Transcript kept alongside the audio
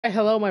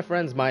Hello my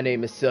friends, my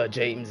name is Sir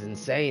James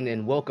Insane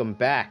and welcome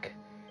back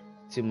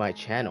to my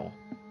channel.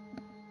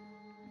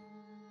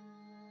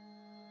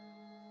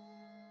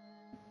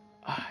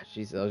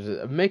 Jeez, I was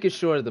just making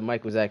sure the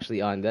mic was actually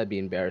on. That'd be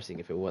embarrassing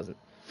if it wasn't.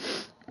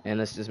 And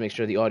let's just make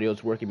sure the audio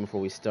is working before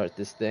we start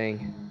this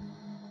thing.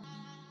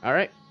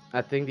 Alright,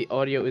 I think the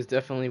audio is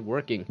definitely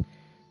working.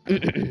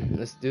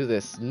 Let's do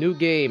this. New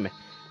game.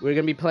 We're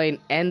gonna be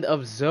playing End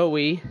of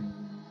Zoe.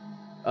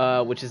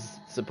 Which is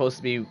supposed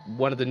to be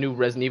one of the new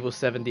Resident Evil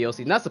 7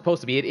 DLCs. Not supposed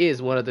to be, it is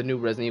one of the new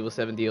Resident Evil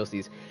 7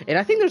 DLCs. And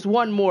I think there's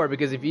one more,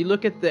 because if you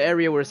look at the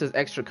area where it says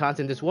extra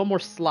content, there's one more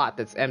slot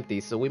that's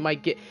empty, so we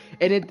might get...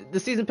 And the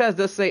Season Pass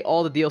does say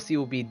all the DLC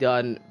will be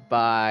done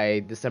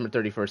by December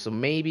 31st, so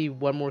maybe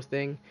one more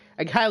thing.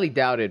 I highly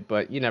doubt it,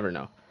 but you never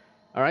know.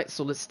 Alright,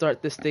 so let's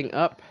start this thing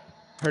up.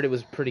 Heard it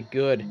was pretty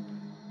good.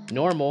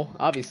 Normal,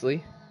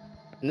 obviously.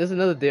 And there's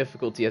another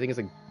difficulty, I think it's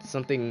like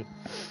something...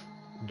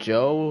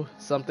 Joe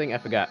something? I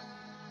forgot.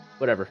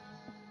 Whatever.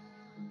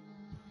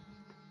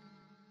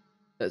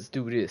 Let's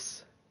do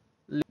this.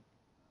 I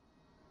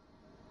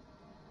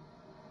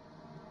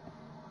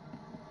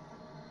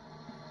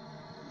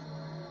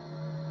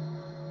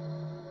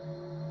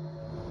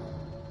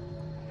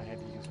had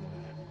to use one.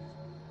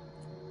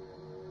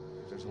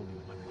 There's only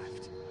one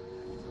left.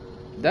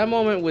 That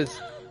moment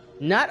was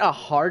not a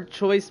hard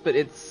choice, but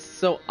it's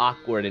so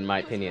awkward in my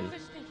opinion.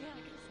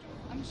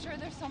 I'm sure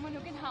there's someone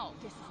who can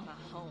help. This is my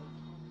home.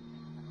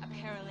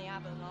 Apparently I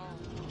belong.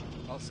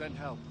 I'll send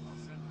help.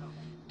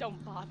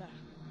 Don't bother.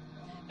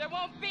 There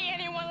won't be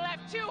anyone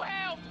left to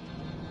help!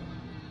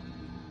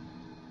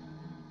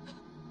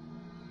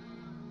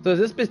 So is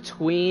this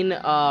between,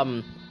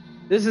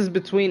 this is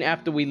between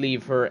after we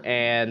leave her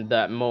and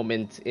that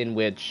moment in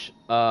which,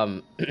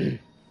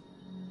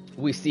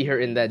 we see her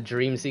in that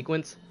dream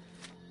sequence?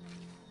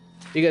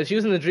 Because she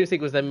was in the dream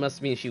sequence, that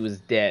must mean she was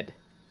dead.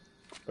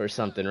 Or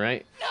something,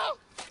 right? No!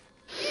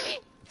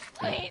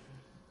 Wait!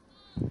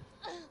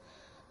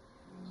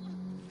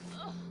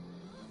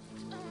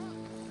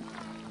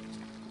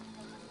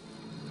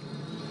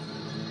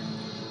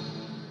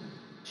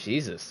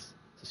 Jesus.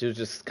 So she was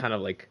just kind of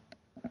like...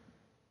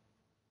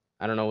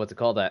 I don't know what to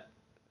call that.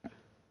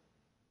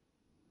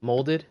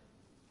 Molded?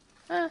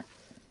 Alright.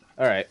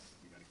 We got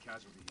a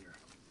casualty here.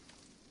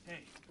 Hey,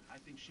 I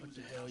think she was What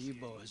the hell you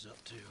boys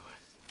up to?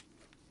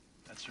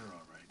 That's her,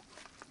 all right.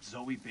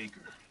 Zoe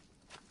Baker.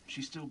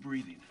 She's still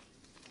breathing.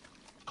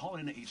 Call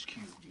in to HQ.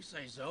 You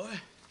say Zoe?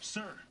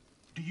 Sir,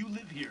 do you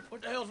live here?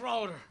 What the hell's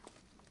wrong with her?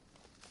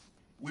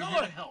 We're Zoe!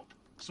 here to help.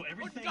 So What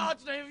everything... in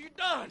God's name have you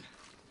done?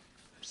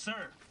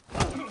 Sir.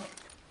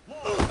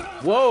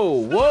 Whoa,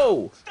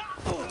 whoa!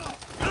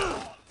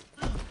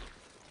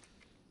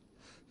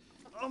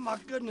 Oh my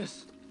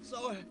goodness,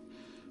 Zoe.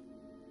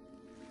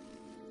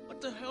 What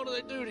the hell do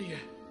they do to you?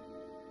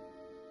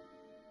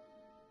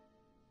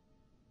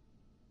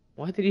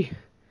 Why did he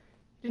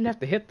didn't have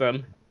to hit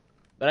them,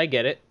 but I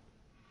get it.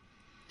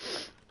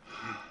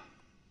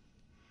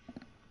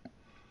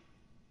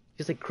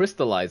 He's like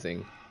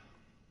crystallizing.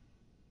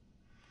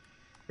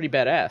 Pretty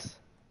badass.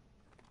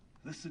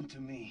 Listen to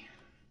me.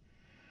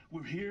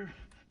 We're here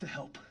to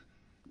help.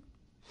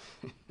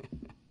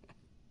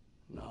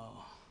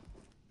 No,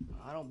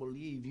 I don't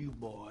believe you,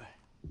 boy.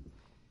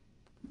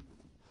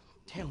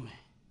 Tell me,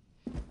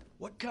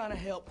 what kind of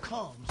help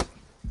comes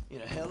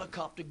in a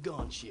helicopter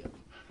gunship?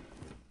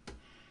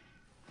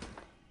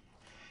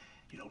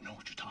 You don't know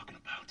what you're talking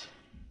about.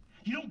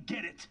 You don't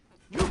get it.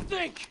 You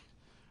think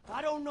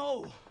I don't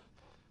know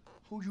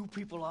who you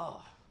people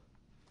are?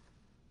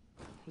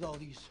 With all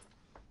these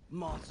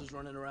monsters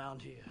running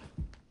around here.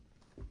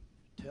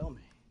 Tell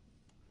me,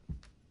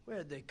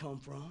 where'd they come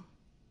from?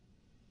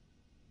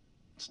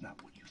 It's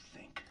not what you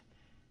think.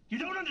 You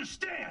don't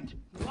understand.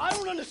 I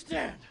don't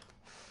understand.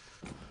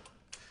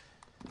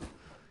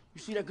 You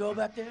see that girl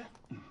back there?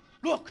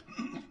 Look,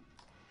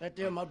 that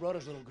there my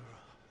brother's little girl.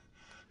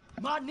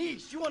 My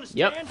niece, you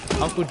understand?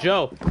 Yep, Uncle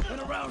Joe.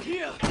 And around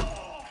here,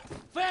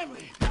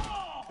 family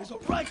is a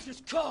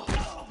righteous cause.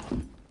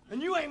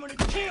 And you ain't gonna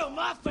kill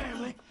my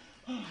family.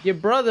 Your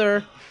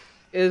brother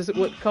is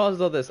what caused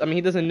all this. I mean,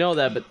 he doesn't know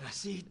that, but I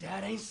see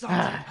that ain't something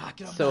I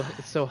can so abide.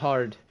 it's so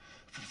hard.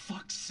 For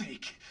fuck's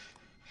sake.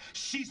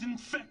 She's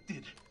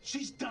infected.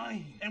 She's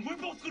dying. And we're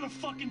both gonna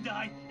fucking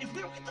die if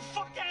we don't get the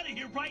fuck out of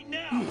here right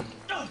now.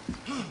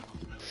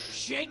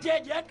 She ain't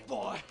dead yet,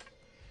 boy.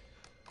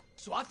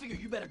 So I figure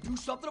you better do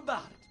something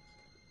about it.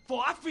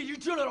 For I feed you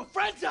two little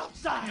friends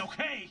outside.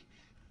 Okay.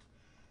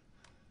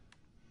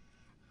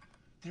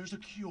 There's a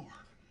cure.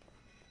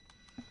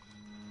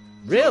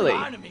 Really?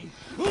 Lying to me.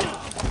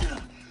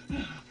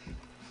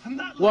 I'm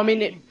not Well,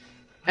 lying.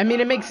 I mean,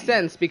 it makes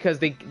sense because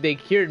they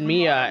cured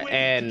Mia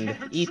and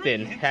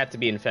Ethan had to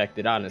be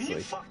infected, And you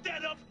honestly. fucked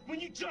that up when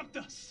you jumped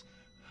us.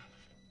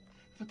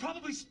 They're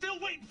probably still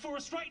waiting for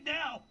us right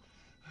now.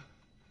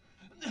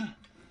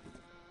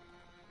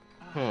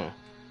 Huh.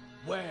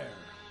 Where?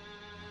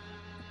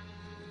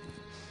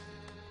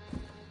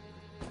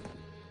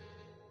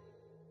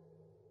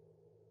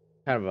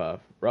 Kind of a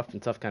rough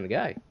and tough kind of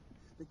guy.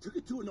 They took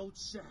it to an old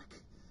shack.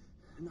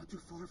 We're not too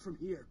far from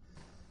here.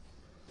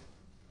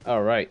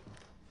 All right.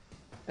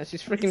 And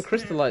she's freaking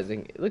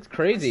crystallizing. It looks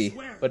crazy,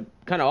 but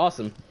kind of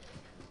awesome.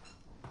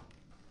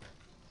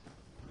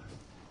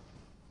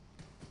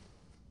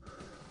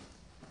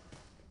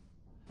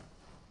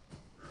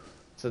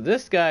 So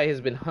this guy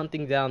has been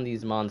hunting down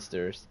these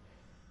monsters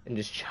and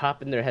just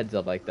chopping their heads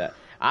up like that.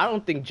 I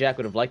don't think Jack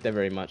would have liked that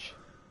very much,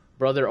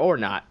 brother or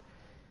not.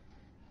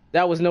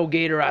 That was no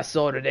gator I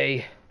saw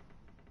today.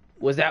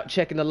 Was out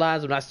checking the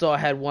lines when I saw I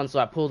had one, so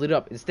I pulled it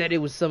up. Instead, it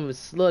was some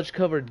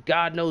sludge-covered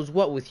God knows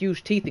what with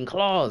huge teeth and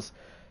claws.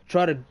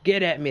 Try to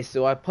get at me,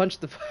 so I punched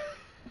the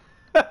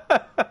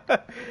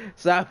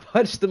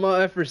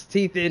motherfucker's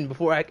teeth in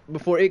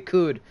before it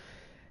could.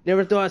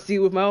 Never thought I'd see it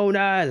with my own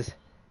eyes.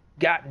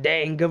 God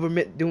dang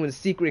government doing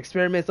secret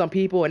experiments on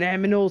people and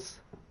animals.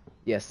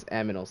 Yes,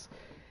 animals.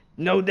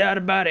 No doubt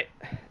about it.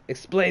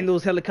 Explain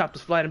those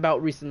helicopters flying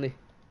about recently.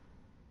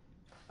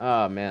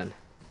 Oh man,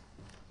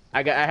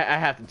 I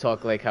have to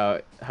talk like how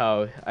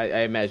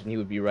I imagine he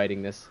would be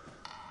writing this.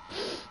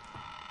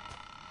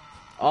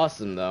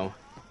 Awesome though.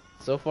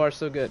 So far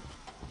so good.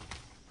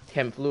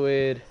 Chem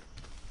fluid.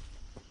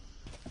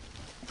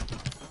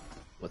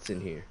 What's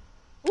in here?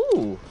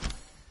 Ooh.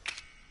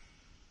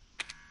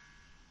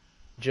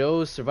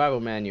 Joe's survival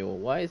manual.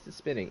 Why is it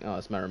spinning? Oh,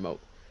 it's my remote.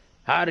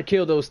 How to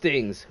kill those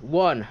things.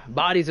 1.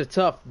 Bodies are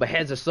tough, but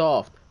heads are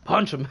soft.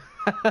 Punch them.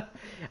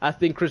 I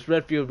think Chris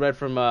Redfield read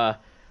from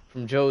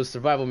Joe's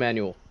survival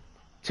manual.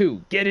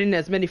 2. Get in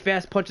as many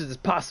fast punches as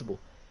possible.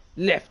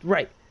 Left,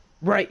 right,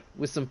 right.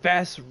 With some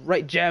fast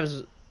right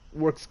jabs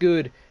works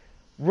good.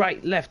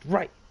 Right, left,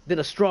 right. Then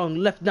a strong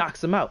left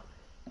knocks them out.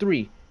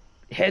 3.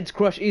 Heads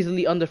crush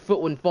easily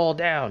underfoot when fall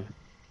down.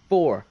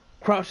 4.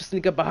 Crouch to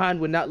sneak up behind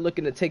when not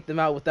looking to take them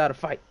out without a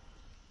fight.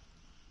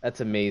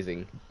 That's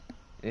amazing.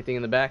 Anything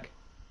in the back?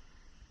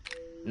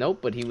 Nope,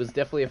 but he was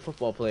definitely a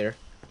football player.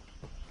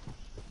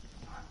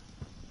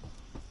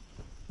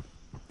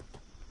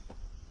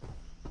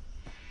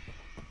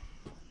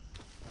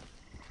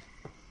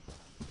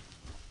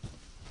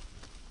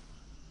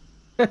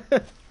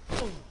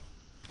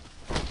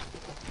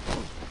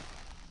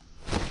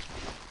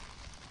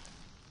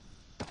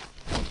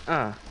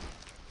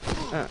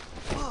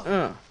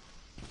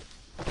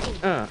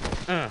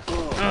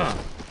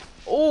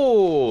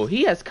 Oh,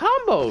 he has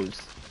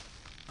combos.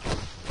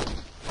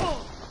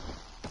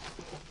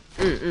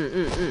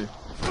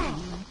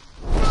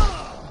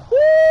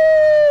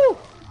 Woo!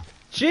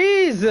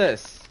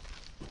 Jesus!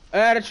 I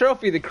had a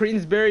trophy. The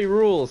Queensberry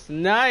rules.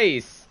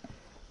 Nice.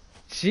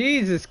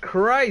 Jesus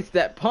Christ,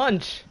 that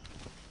punch.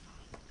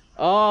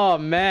 Oh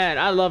man,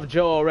 I love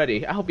Joe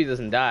already. I hope he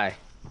doesn't die.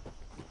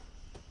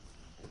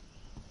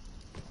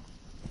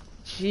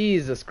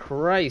 Jesus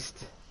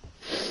Christ.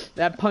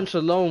 That punch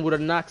alone would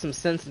have knocked some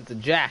sense into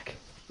Jack.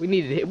 We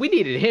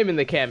needed him in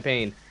the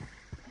campaign.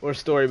 Or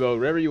story mode,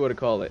 whatever you want to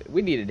call it.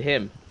 We needed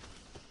him.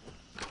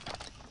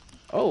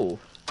 Oh.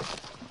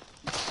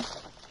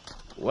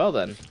 Well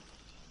then.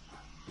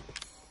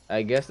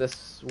 I guess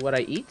that's what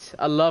I eat.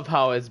 I love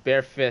how his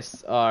bare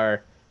fists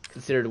are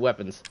considered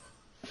weapons.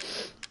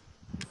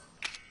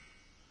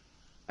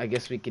 I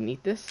guess we can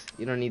eat this?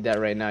 You don't need that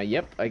right now.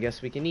 Yep, I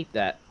guess we can eat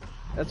that.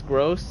 That's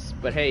gross,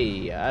 but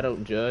hey, I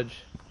don't judge.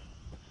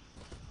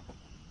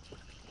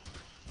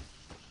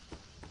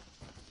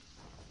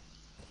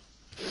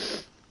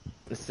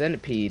 The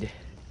centipede.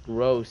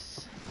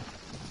 Gross.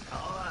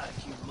 Alright,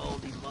 you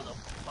moldy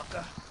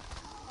motherfucker.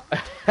 I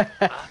can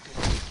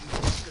make you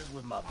fuckers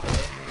with my bare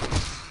hands.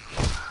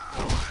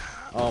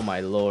 Oh my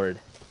lord.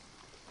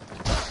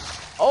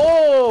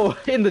 Oh!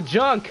 In the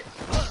junk!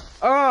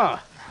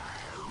 Ah!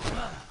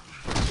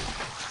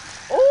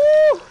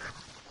 Oh!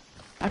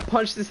 I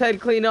punched his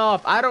head clean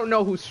off. I don't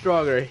know who's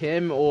stronger,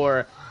 him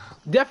or...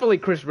 Definitely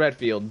Chris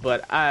Redfield,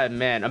 but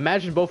man,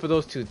 imagine both of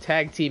those two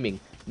tag teaming.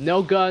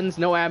 No guns,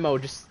 no ammo,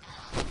 just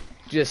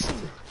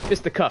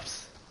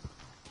fisticuffs.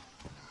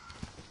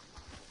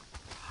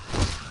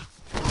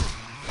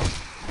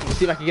 Let's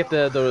see if I can get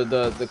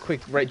the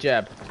quick right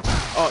jab.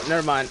 Oh,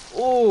 never mind.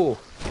 Ooh.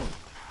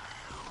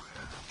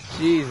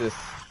 Jesus.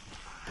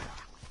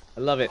 I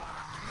love it.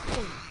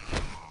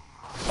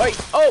 Wait,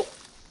 oh!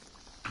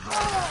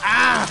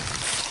 Ah!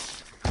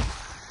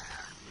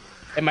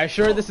 Am I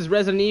sure this is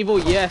Resident Evil?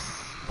 Yes.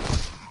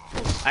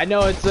 I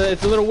know it's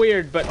a little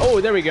weird, but oh,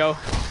 there we go.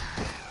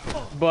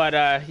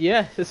 But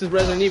yeah, this is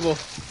Resident Evil,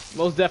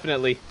 most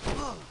definitely.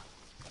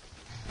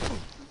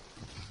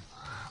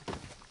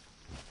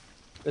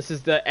 This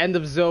is the End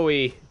of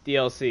Zoe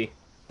DLC.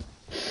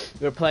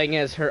 We're playing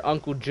as her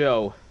Uncle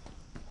Joe,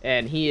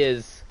 and he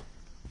is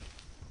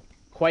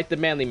quite the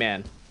manly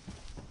man.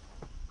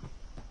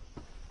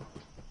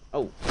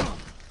 Oh,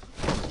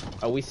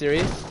 are we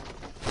serious?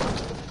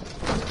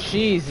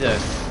 Jesus.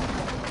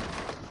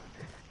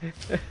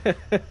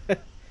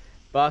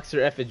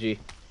 Boxer effigy.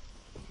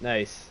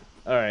 Nice.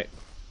 Alright.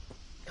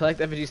 Collect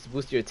effigies to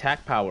boost your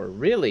attack power.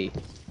 Really?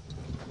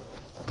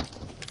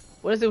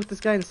 What is it with this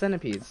guy in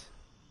centipedes?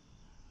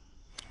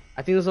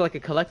 I think those are like a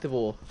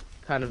collectible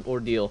kind of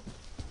ordeal.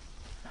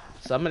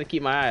 So I'm gonna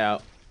keep my eye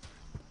out.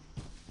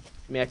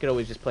 I mean, I could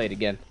always just play it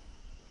again.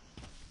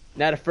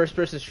 Not a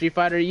first-person Street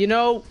Fighter. You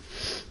know,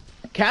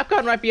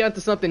 Capcom might be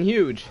onto something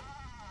huge.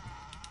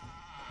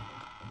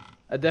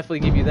 I'll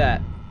definitely give you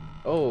that.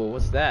 Oh,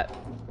 what's that?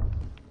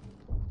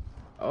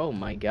 Oh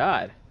my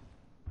god.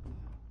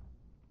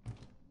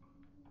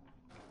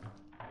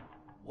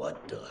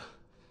 What the?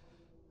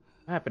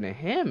 What happened to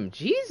him?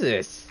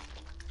 Jesus.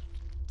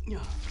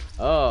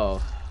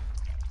 Oh.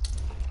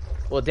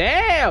 Well,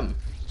 damn.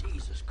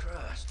 Jesus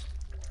Christ.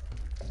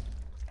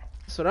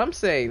 That's what I'm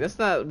saying. That's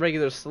not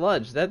regular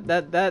sludge.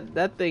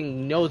 That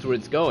thing knows where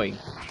it's going.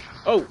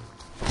 Oh.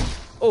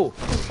 Oh.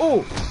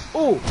 Oh.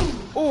 Oh.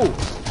 Oh.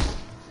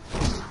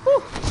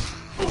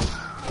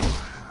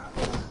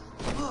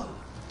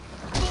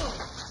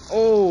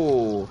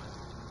 Oh.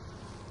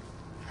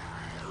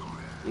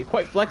 You're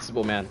quite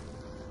flexible, man.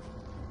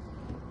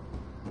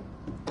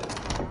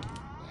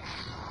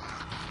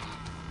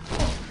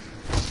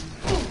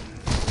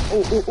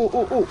 Oh, oh, oh,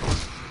 oh, oh.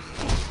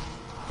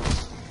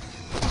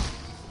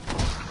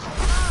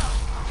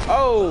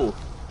 Oh.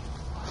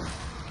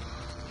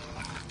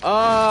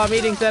 Oh, I'm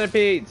eating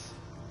centipedes.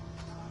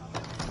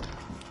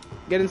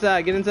 Get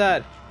inside, get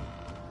inside.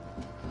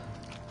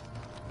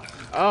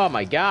 Oh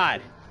my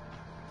god.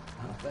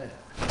 Not bad.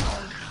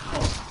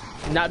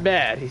 Not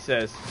bad, he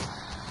says.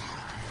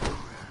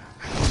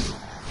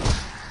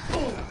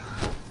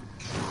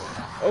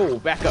 Oh,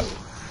 back up.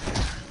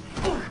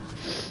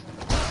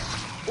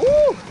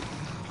 Woo!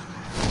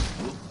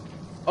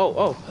 Oh,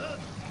 oh.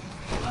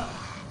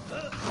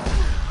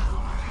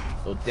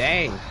 Oh,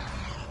 dang.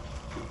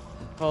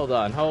 Hold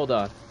on, hold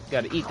on.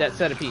 Gotta eat that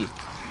centipede.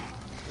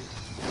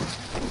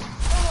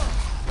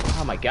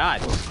 Oh my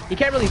god. He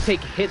can't really take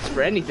hits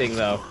for anything,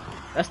 though.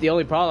 That's the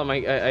only problem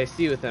I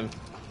see with him.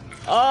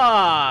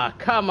 Ah,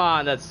 come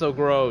on, that's so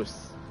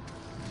gross.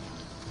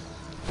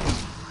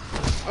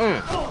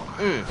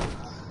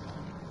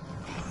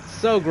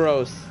 So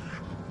gross.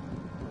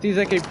 Seems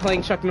like you're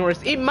playing Chuck Norris.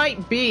 It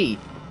might be.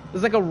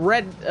 It's like a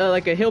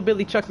like a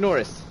hillbilly Chuck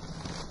Norris.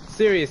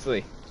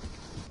 Seriously.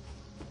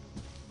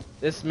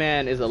 This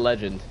man is a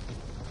legend.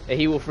 And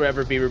he will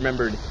forever be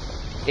remembered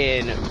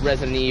in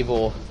Resident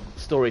Evil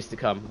stories to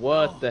come.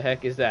 What the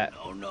heck is that?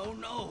 No, no,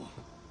 no.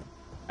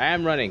 I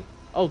am running.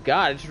 Oh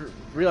god, I just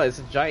realized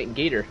it's a giant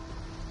gator.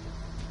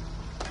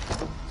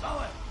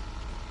 Saw it.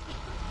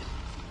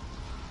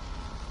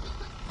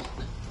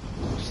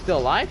 She's still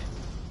alive?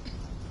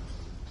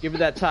 Give her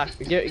that talk.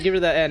 Give her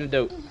that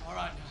antidote. All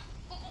right.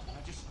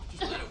 Now just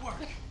let it work.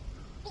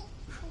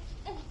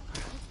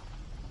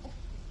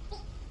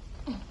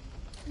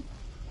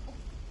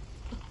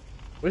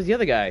 Where's the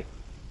other guy?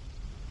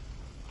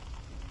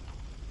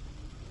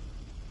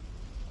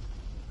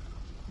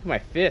 Look at my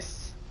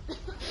fists.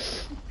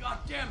 God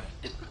damn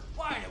it.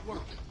 Why ain't it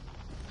working?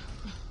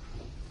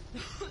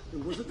 It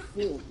wasn't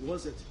full,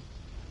 was it?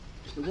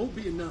 It won't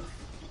be enough.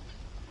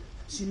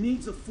 She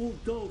needs a full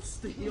dose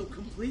to heal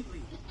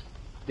completely.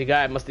 The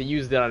guy must have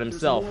used it on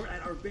himself. There's more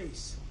at our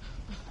base.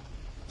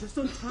 Just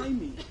untie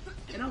me,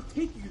 and I'll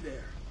take you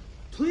there.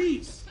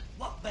 Please!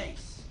 What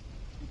base?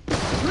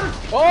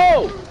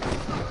 Oh!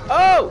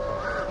 Oh!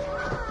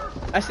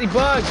 I see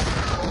bugs!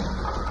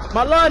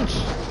 My lunch!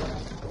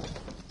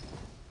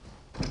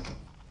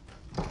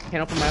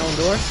 Can't open my own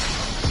door?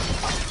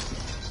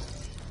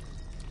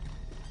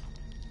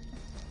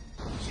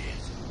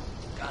 Shit.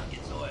 Gotta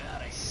get Zoe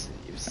out of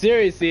here.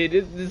 Seriously,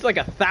 it's like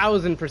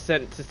 1,000%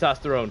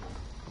 testosterone.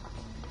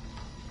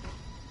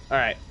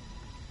 Alright.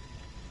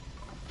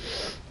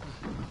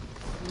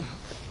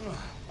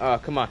 Oh,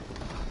 come on.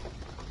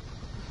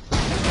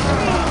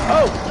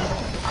 Oh!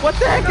 What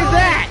the heck is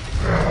that?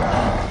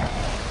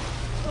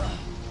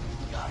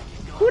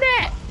 Who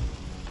that?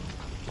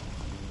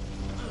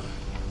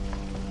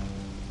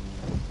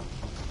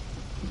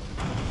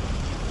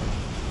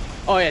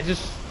 Oh yeah,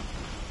 just...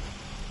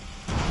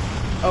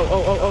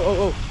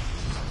 Oh.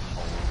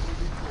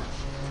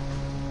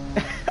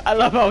 I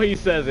love how he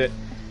says it.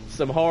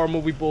 Some horror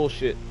movie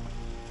bullshit.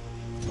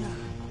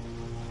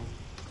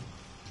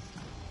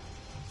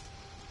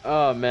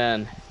 Oh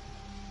man.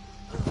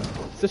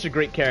 Such a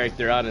great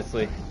character,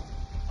 honestly.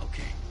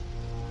 Okay.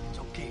 It's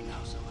okay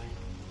now, Zoe.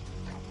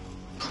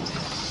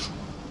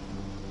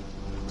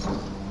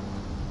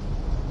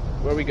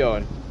 Where are we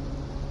going?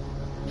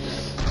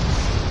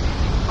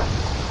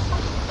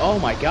 Oh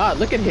my god,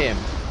 look at him.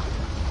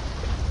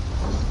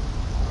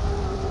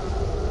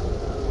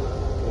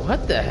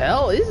 What the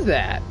hell is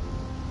that?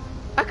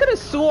 I could have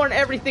sworn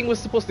everything was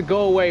supposed to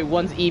go away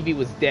once Evie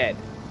was dead.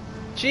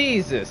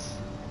 Jesus.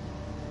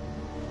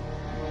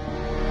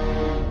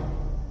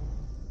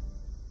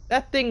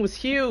 That thing was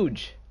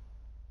huge.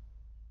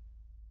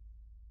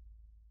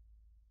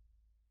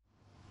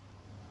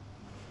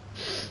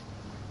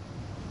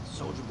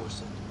 Soldier Boy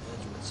said the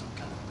meds were at some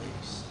kind of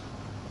base.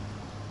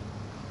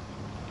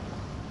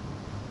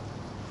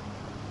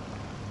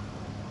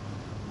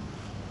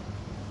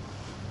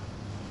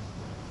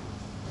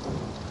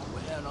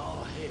 Where in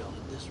all hell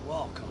did this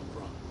wall come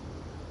from?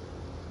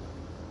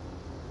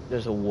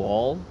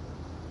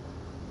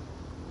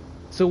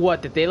 So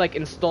what? Did they like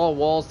install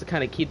walls to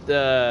kind of keep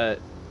the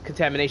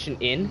contamination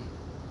in?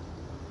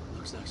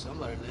 Looks like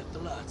somebody left the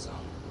lights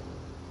on.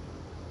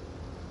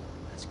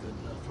 That's good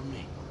enough for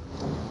me.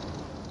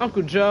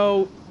 Uncle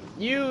Joe,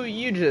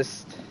 you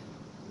just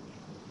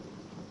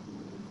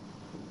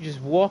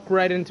walk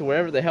right into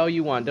wherever the hell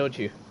you want, don't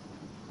you?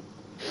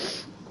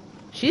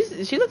 She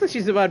looks like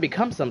she's about to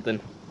become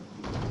something.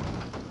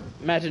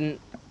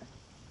 Imagine.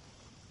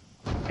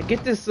 I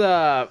get this,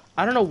 I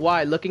don't know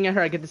why, looking at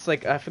her, I get this,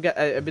 like, I forgot,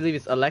 I believe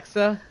it's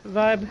Alexa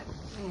vibe.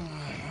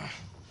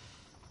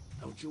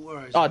 Don't you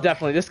worry. Oh,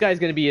 definitely, this guy's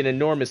gonna be an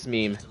enormous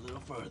meme. Just a little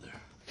further.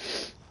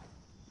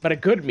 But a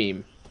good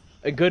meme.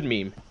 A good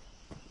meme.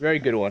 Very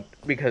good one.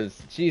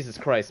 Because, Jesus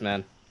Christ,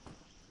 man.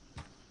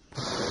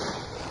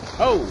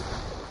 Oh!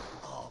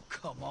 Oh,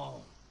 come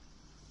on.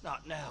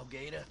 Not now,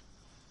 Gator.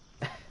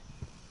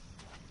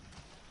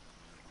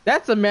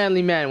 That's a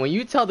manly man. When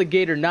you tell the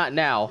gator not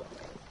now.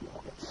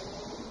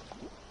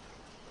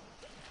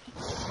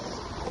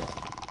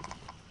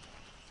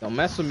 Don't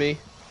mess with me.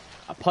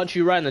 I'll punch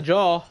you right in the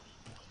jaw.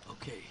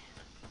 Okay,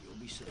 you'll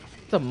be safe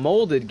here. It's a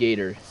molded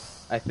gator,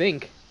 I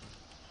think.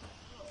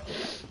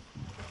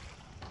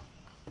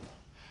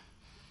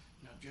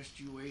 Now just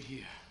you wait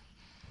here.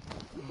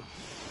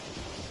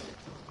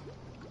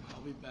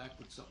 I'll be back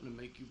with something to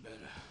make you better.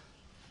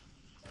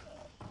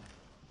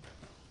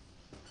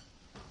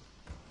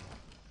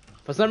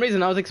 For some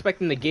reason, I was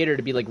expecting the gator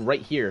to be like right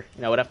here,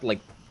 and I would have to like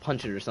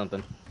punch it or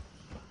something.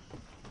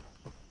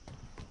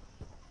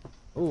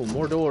 Ooh,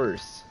 more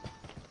doors.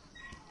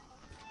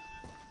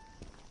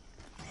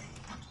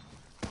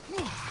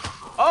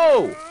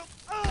 Oh!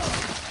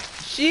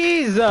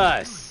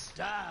 Jesus!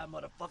 Die,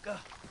 motherfucker.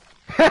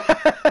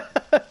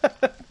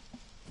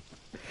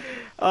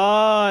 Oh,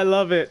 I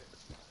love it.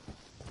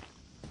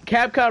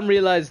 Capcom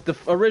realized the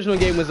original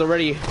game was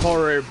already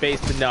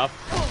horror-based enough.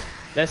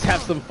 Let's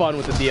have some fun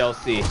with the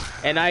DLC.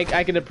 And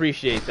I can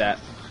appreciate that.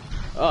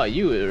 Oh,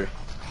 you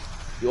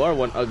are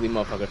one ugly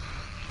motherfucker.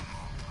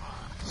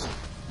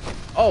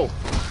 Oh.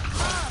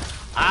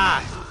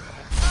 Ah.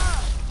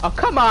 Oh,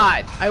 come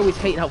on. I always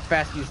hate how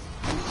fast you...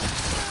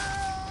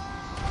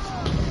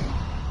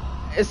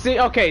 See,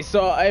 okay,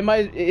 so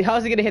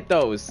how's he gonna hit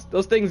those?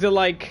 Those things are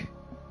like...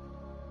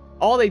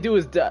 All they do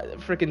is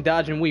freaking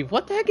dodge and weave.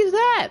 What the heck is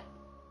that?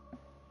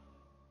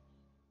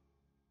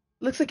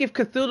 Looks like if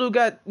Cthulhu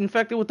got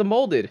infected with the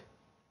molded.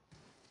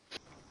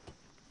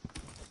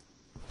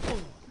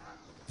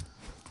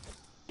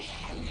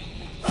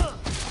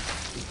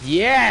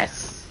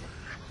 Yes!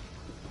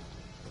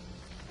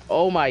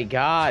 Oh my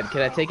god.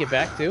 Can I take it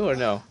back too or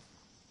no?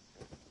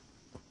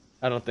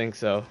 I don't think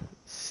so.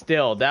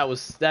 Still,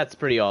 that's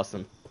pretty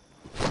awesome.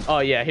 Oh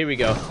yeah, here we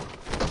go.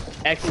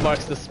 X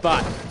marks the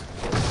spot.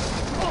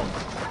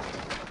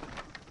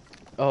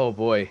 Oh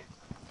boy.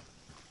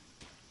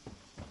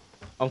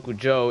 Uncle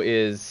Joe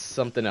is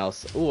something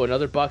else. Ooh,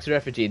 another box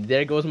refugee.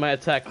 There goes my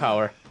attack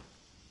power.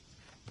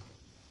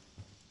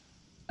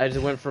 I just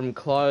went from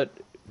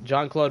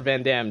Jean-Claude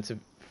Van Damme to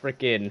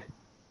frickin'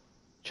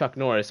 Chuck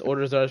Norris.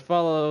 Orders are as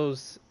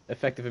follows.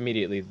 Effective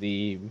immediately.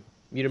 The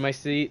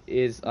mutamycete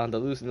is on the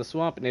loose in the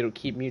swamp, and it'll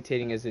keep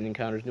mutating as it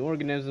encounters new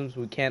organisms.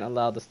 We can't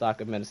allow the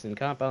stock of medicine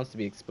compounds to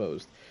be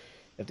exposed.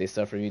 If they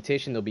suffer a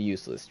mutation, they'll be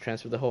useless.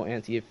 Transfer the whole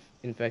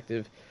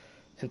anti-infective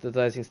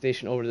synthesizing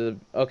station over to the...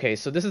 Okay,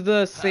 so this is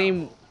the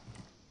same...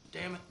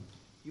 Damn it.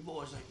 You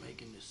boys ain't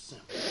making this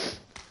simple.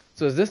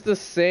 So is this the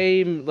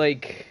same,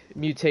 like,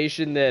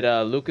 mutation that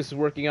Lucas is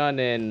working on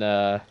in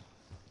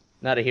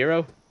Not a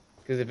Hero?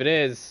 Because if it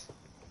is...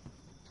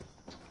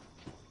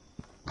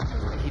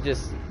 He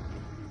just...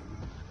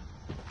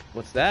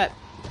 What's that?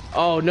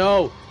 Oh,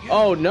 no!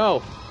 Oh,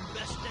 no!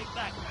 Best stay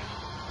back, man.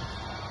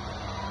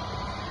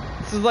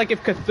 This is like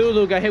if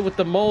Cthulhu got hit with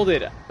the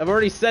molded. I've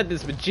already said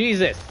this, but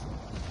Jesus!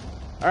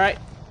 Alright.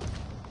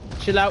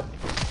 Chill out.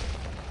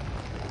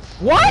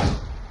 What?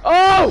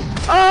 Oh!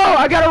 Oh!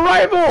 I got a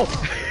rival!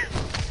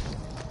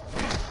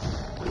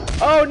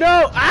 Oh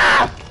no!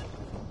 Ah!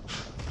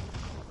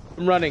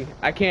 I'm running.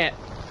 I can't.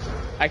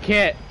 I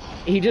can't.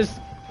 He just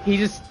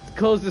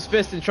closed his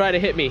fist and tried to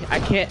hit me. I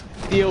can't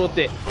deal with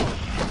it.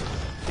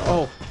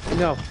 Oh,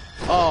 no.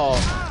 Oh.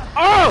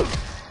 Oh!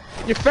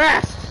 You're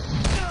fast!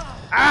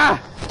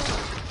 Ah!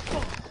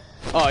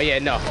 Oh yeah,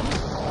 no.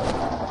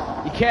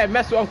 You can't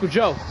mess with Uncle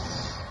Joe.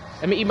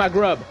 Let me eat my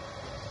grub.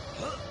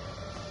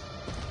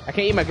 I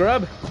can't eat my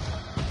grub?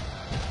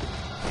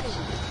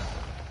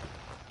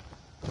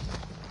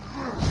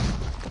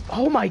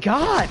 Oh my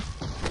god!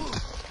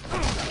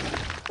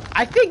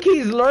 I think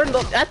he's learned...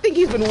 I think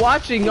he's been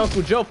watching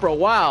Uncle Joe for a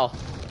while.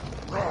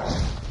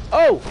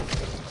 Oh!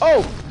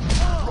 Oh!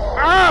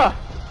 Ah!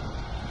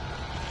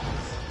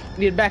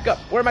 Need to back up.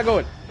 Where am I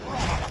going?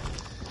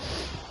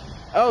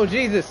 Oh,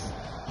 Jesus.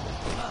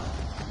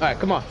 Alright,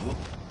 come on.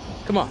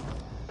 Come on.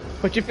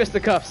 Put your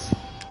fisticuffs.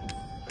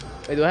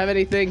 Wait, do I have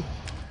anything?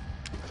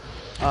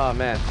 Oh,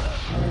 man.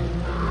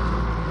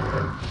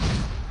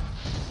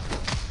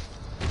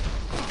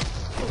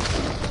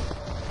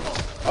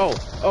 Oh,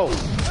 oh,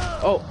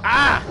 oh,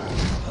 ah!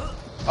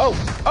 Oh,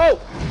 oh,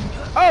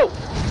 oh!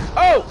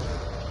 Oh!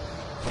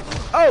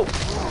 Oh!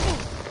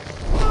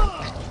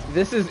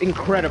 This is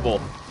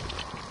incredible.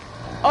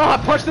 Oh, I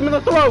punched him in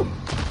the throat!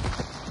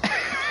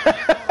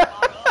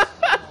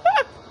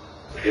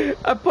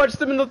 I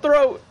punched him in the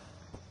throat!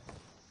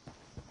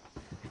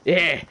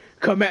 Yeah,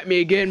 come at me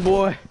again,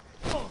 boy.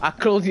 I'll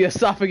close the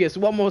esophagus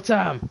one more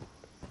time.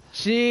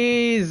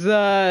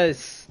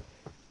 Jesus.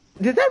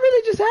 Did that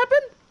really just happen?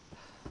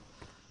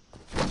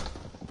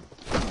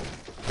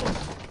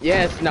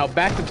 Yes, now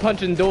back to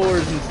punching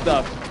doors and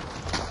stuff.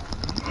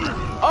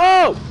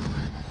 Oh!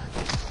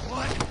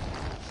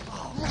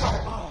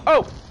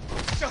 Oh!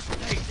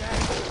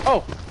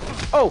 Oh!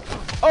 Oh!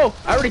 Oh!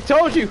 I already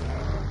told you!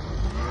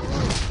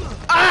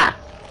 Ah!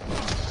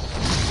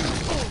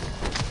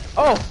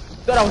 Oh!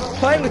 Thought I was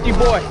playing with you,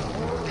 boy!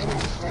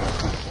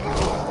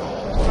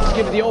 Let's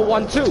give it the old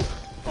 1-2.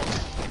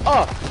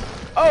 Oh!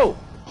 Oh!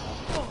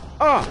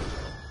 Oh!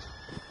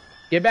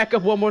 Get back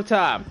up one more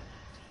time.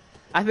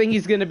 I think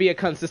he's gonna be a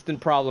consistent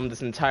problem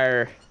this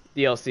entire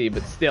DLC,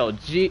 but still,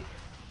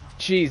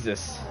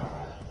 Jesus.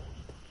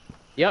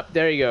 Yep,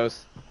 there he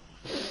goes.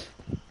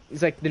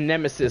 He's like the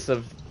nemesis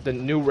of the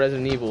new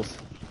Resident Evils.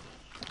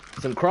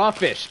 Some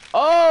crawfish.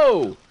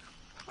 Oh!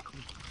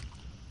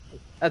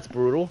 That's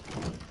brutal.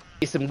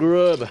 Some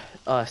grub.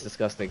 Oh, that's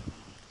disgusting.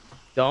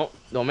 Don't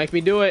make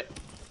me do it.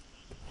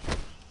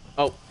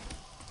 Oh.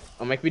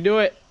 Don't make me do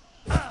it.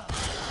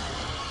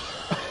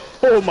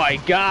 Oh my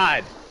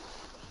god.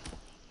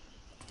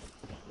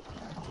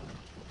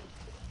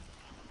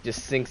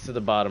 Just sinks to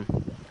the bottom.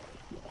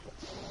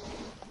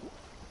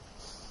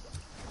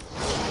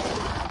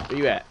 Where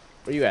you at?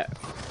 Where you at?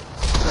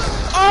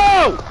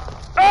 Oh!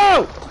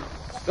 Oh!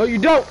 No, you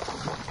don't!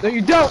 No,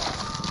 you don't!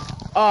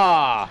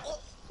 Ah!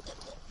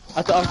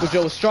 I thought Uncle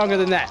Joe was stronger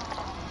than that.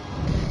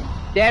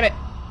 Damn it!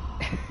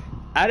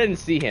 I didn't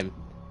see him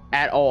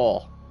at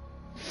all.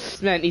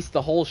 This man eats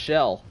the whole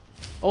shell.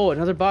 Oh,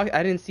 another box?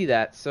 I didn't see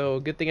that, so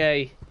good thing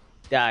I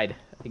died,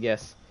 I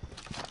guess.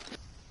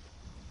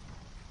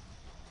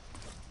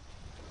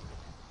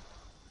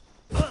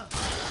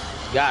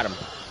 Got him.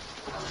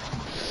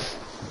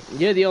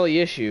 You're the only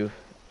issue,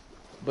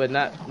 but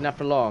not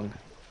for long.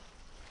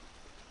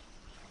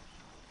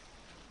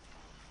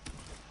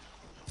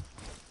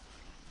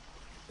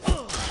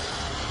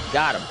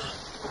 Got him.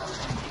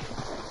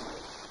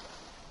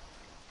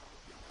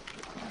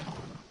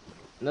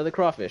 Another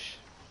crawfish.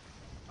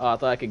 Oh, I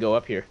thought I could go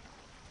up here.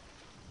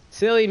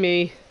 Silly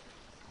me.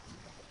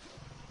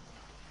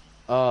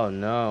 Oh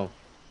no.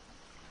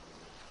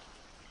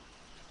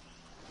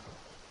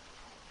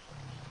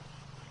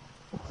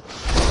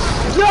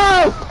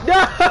 No!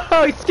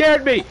 No! He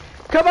scared me!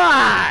 Come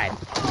on!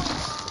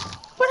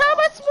 But how am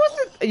I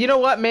supposed to... You know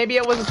what? Maybe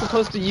I wasn't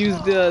supposed to use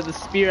the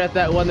spear at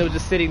that one that was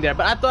just sitting there.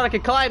 But I thought I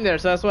could climb there,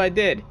 so that's what I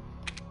did.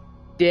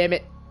 Damn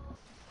it.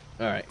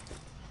 Alright.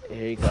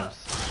 Here he comes.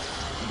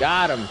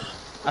 Got him.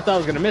 I thought I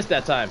was going to miss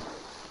that time.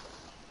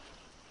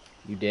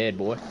 You dead,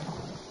 boy.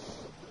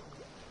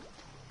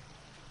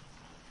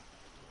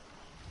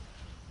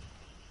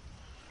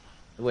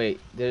 Wait,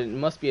 there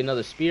must be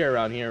another spear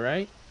around here,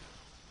 right?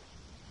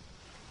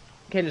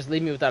 You can't just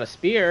leave me without a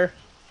spear.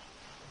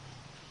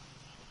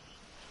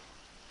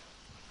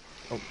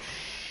 Oh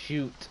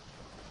shoot.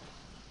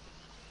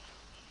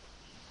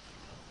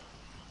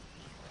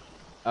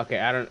 Okay,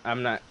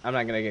 I'm not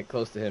gonna get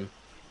close to him.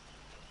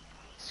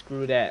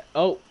 Screw that.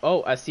 Oh,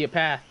 I see a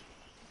path.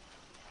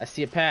 I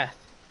see a path.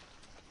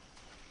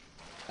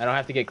 I don't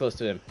have to get close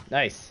to him.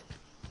 Nice.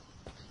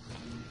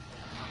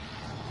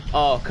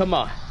 Oh, come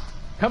on.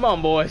 Come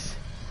on, boys.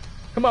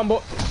 Come on,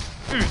 boy.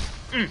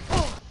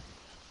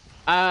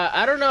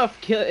 I don't know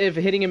if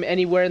hitting him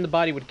anywhere in the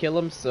body would kill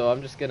him, so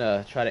I'm just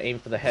gonna try to aim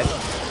for the head.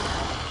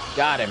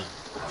 Got him.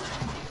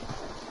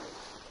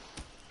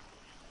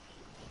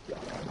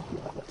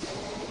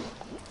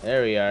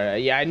 There we are.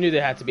 Yeah, I knew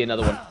there had to be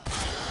another one.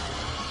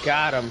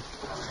 Got him.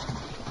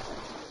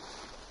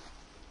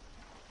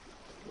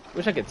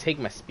 Wish I could take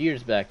my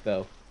spears back,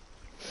 though.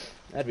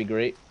 That'd be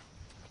great.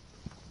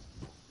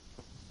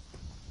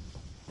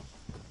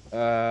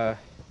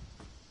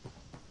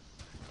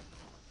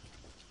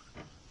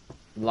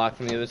 Locked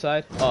from the other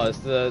side. Oh,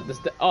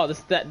 this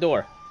is that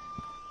door.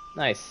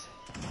 Nice.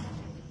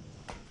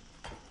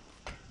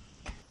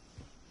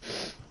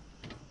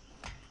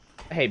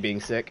 I hate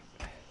being sick.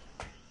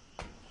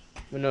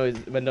 My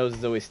nose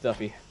is always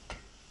stuffy.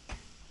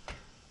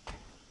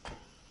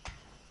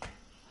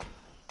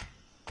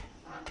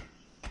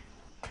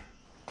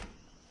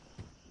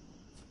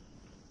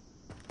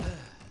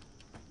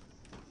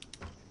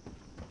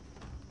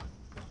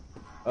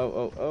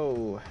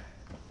 Oh.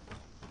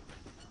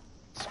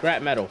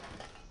 Scrap metal.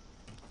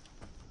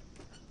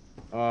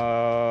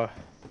 Alright.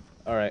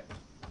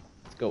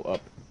 Let's go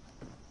up.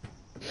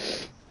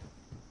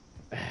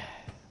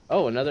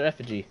 Oh, another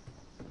effigy.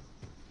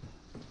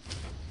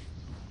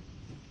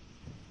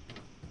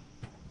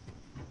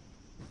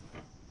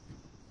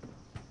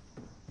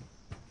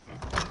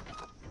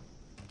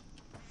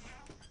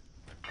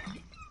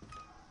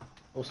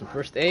 Oh, some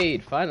first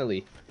aid,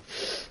 finally.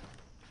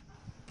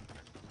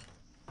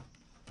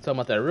 Talking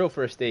about that real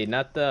first aid,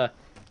 not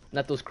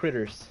those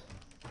critters.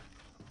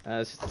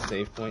 It's just a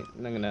save point.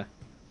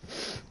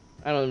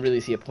 I don't really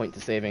see a point to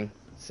saving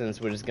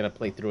since we're just gonna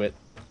play through it.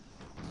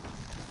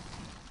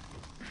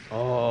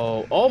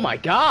 Oh my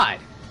God!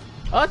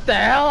 What the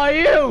hell are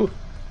you?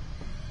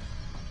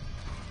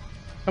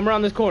 Come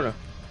around this corner.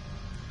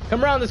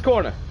 Come around this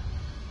corner.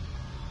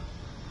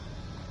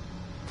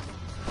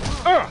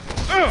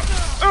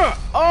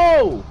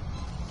 Oh!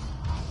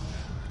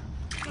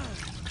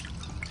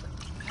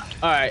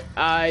 Alright,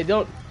 I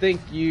don't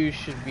think you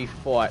should be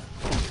fought.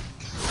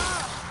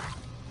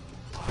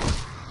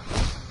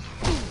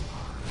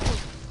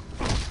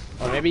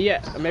 Or maybe,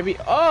 yeah, maybe.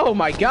 Oh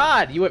my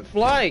God, you went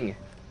flying.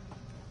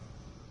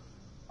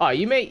 Oh,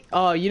 you may.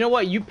 Oh, you know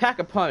what? You pack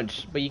a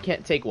punch, but you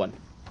can't take one.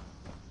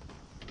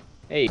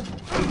 Hey.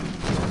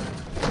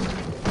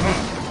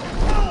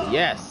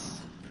 Yes.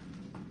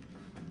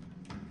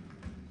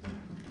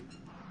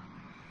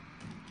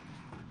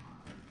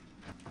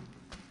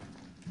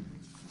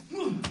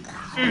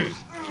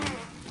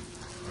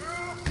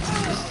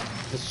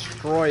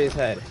 Destroy his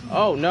head.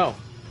 Oh no.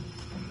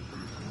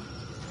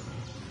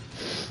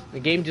 The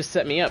game just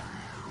set me up.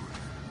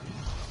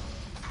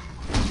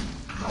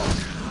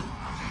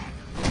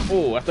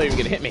 Oh, I thought you were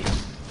gonna hit me.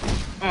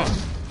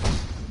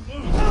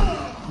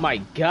 My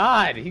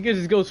God, he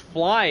just goes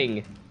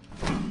flying.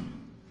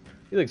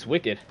 He looks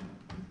wicked.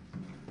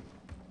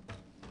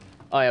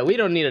 Oh yeah, we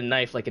don't need a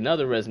knife like in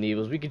other Resident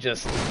Evils. We could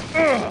just.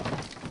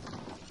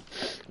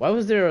 Why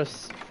was there a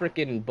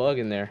freaking bug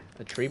in there?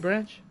 A tree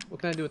branch? What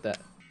can I do with that?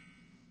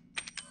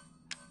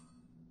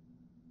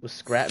 With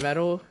scrap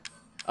metal?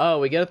 Oh,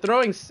 we get a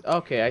throwing.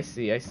 Okay, I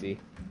see.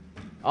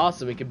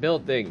 Awesome, we can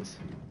build things.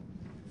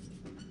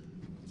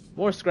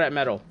 More scrap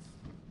metal.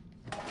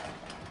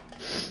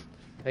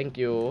 Thank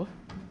you.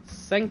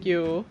 Thank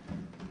you.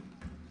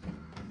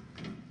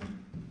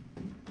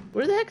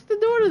 Where the heck's the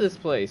door to this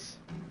place?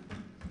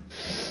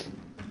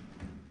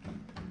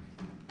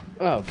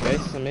 Oh, okay,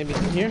 so maybe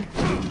from here.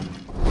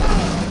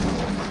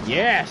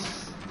 Yes!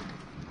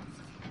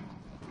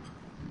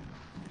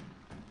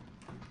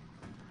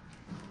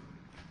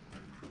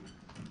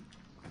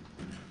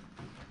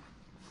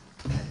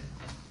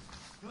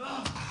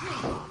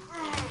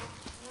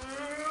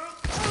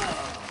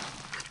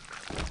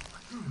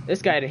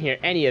 This guy didn't hear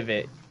any of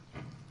it.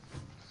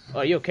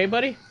 Oh, you okay,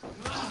 buddy?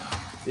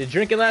 Did you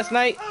drink it last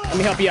night? Let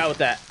me help you out with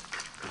that.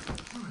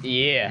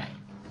 Yeah.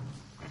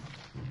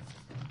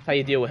 How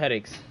you deal with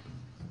headaches.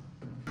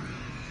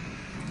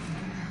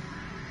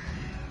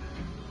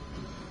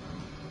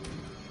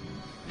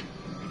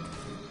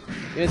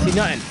 You didn't see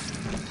nothing.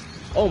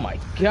 Oh my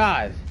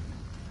God.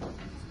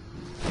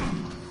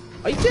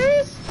 Are you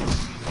serious?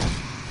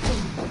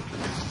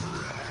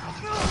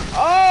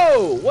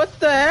 Oh, what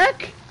the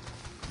heck?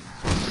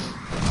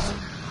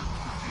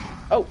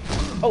 Oh.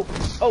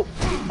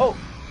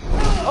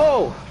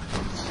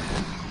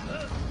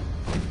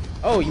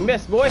 Oh, you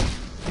missed, boy.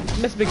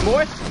 You missed, big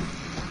boy.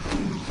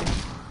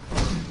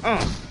 Oh.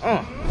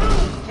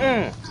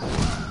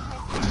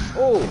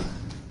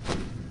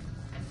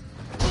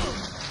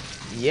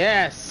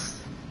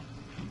 Yes.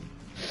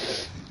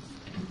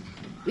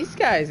 These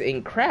guys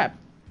ain't crap.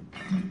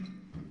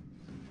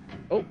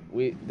 Oh,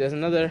 there's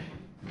another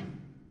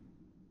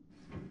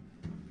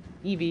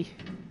Evie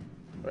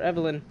or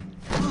Evelyn,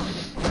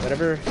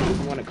 whatever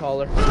you want to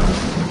call her.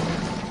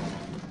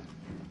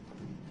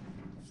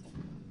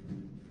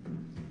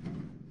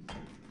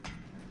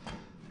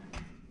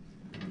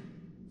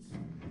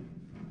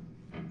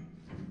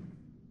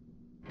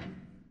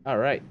 All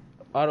right,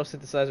 auto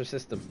synthesizer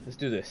system. Let's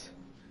do this.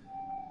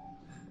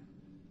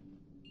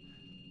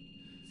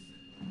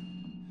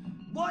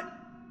 What?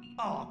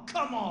 Oh,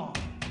 come on.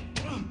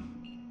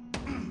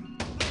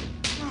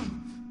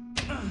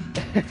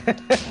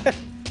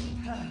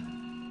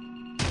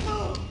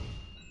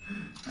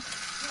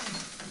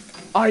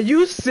 Are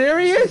you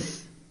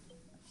serious?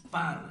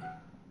 Finally.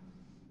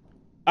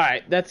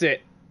 Alright, that's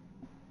it.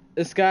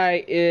 This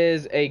guy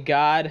is a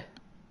god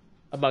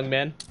among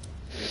men.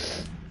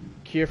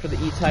 Cure for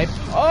the E-type.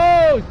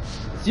 Oh!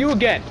 It's you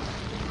again.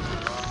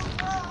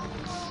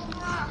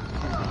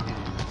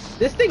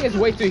 This thing is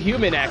way too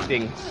human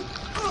acting.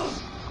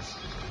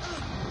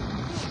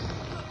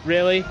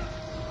 Really? You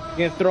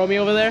gonna throw me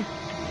over there?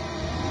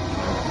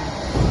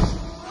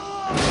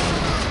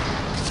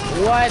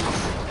 What?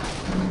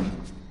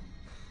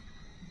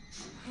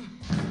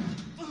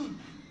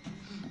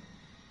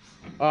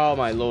 Oh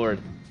my lord.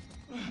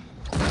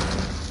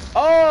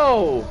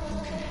 Oh!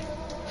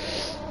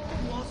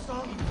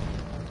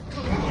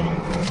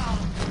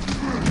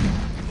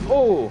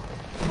 Oh!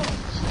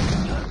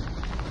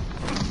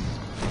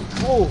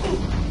 Oh!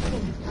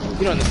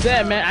 You don't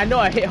understand, man. I know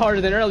I hit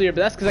harder than earlier,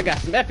 but that's because I got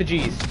some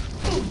effigies.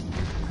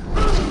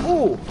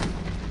 Ooh!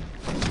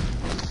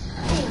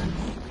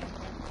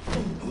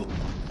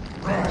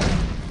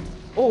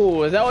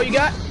 Oh, is that all you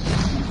got?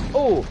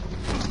 Oh!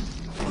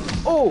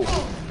 Oh!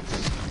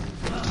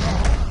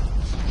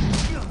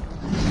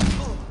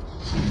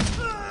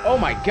 Oh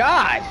my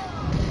god!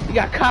 He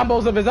got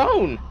combos of his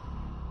own!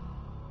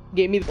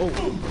 Gave me. Oh,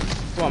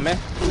 come on, man.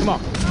 Come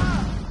on.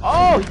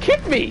 Oh, he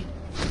kicked me.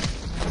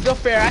 Still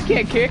fair. I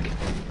can't kick.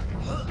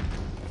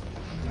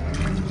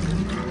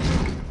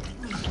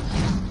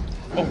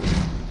 Oh.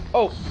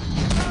 Oh.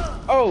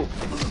 Oh.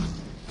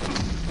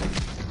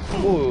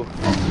 Ooh.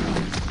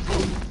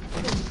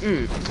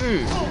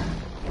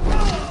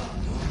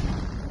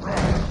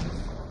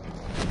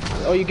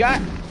 Oh, you got?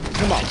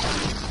 Come on.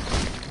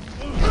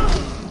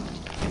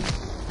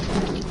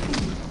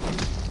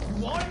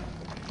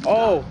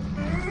 Oh.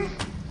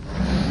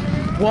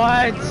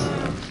 What?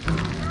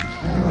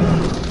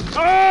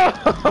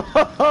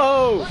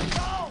 Oh!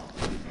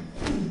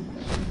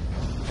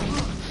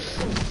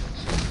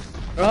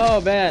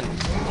 Oh, man.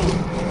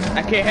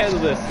 I can't handle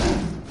this.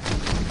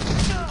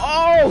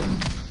 Oh!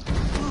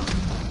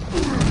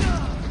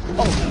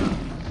 Oh!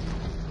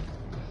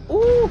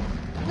 Ooh!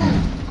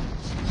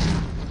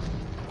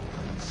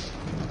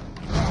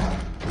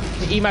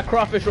 Eat my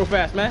crawfish real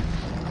fast, man.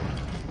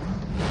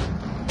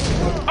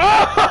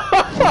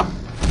 Oh!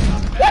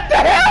 What the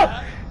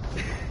hell?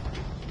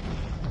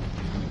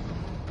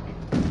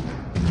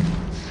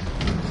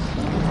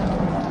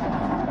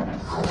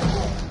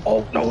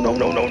 Oh, no, no,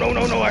 no, no, no,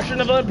 no, no. I shouldn't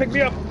have let him pick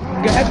me up.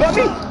 Go ahead,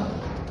 Bubby.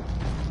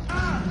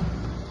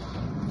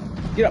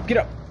 Get up, get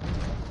up.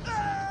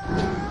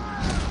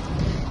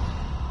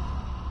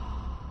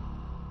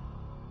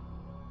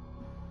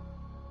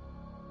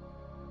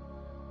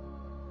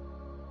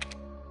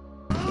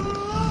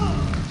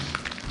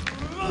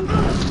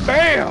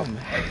 Bam!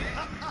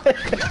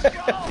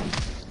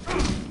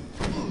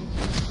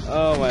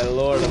 Oh my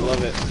lord, I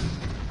love it.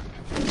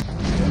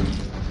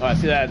 Oh, I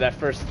see that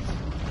first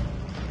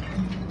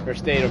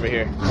aid over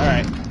here.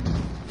 Alright.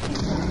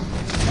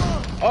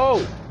 Oh!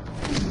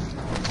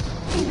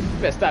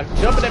 You better stop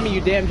jumping at me,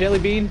 you damn jelly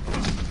bean.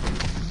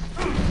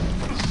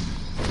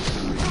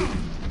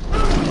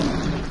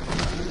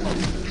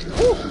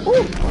 Ooh,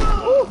 ooh,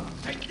 ooh.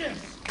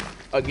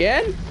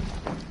 Again?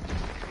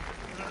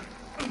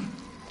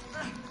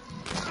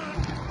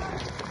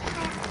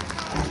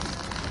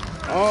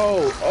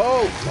 Oh,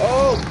 oh,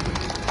 oh!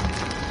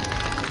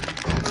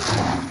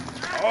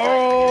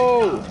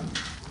 Oh!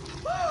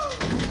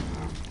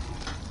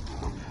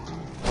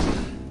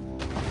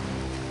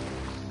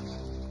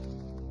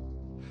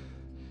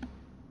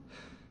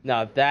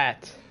 Now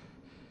that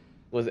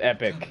was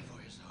epic.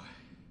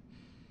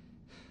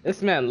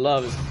 This man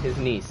loves his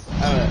niece.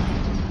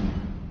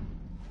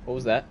 What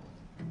was that?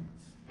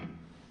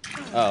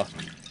 Oh.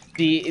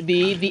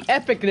 The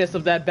epicness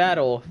of that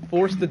battle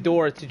forced the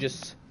door to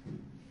just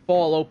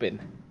fall open.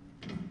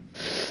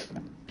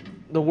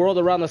 The world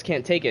around us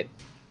can't take it.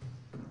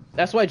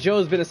 That's why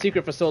Joe's been a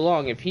secret for so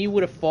long. If he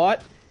would have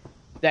fought,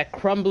 that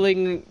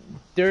crumbling,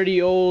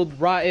 dirty, old,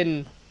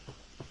 rotten,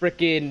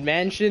 frickin'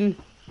 mansion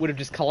would have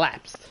just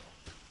collapsed.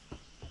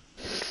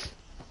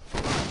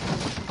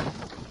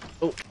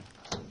 Oh.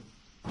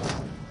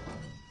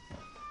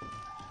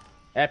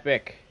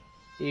 Epic.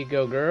 Here you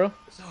go, girl.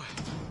 Sorry,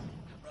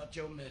 I brought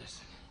your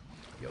medicine.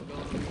 You're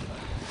gonna be fine.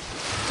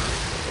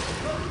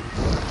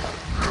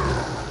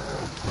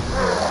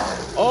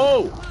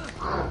 Oh!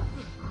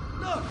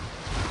 Look!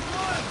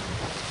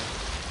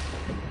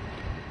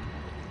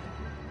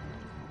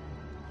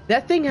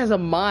 That thing has a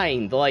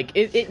mind. Like,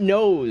 it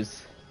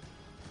knows.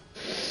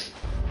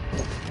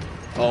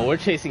 Oh, we're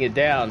chasing it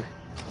down.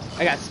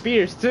 I got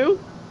spears, too?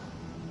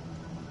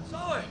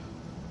 Zoe!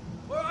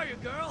 Where are you,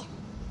 girl?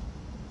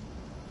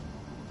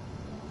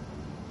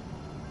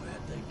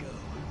 Where'd they go?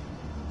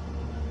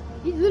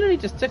 He literally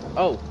just took...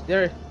 Oh,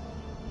 there...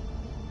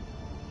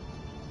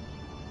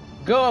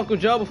 Go, Uncle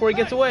Joe, before he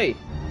gets away.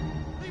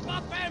 Leave my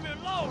family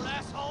alone,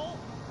 asshole!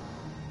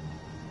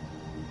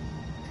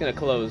 It's gonna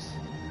close.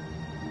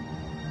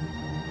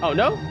 Oh,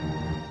 no?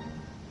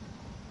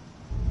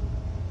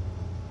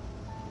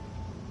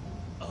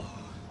 Oh,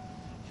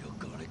 you're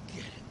gonna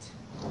get it.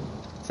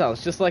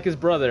 Sounds just like his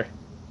brother.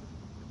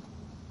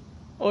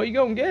 Oh, you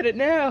gonna get it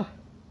now?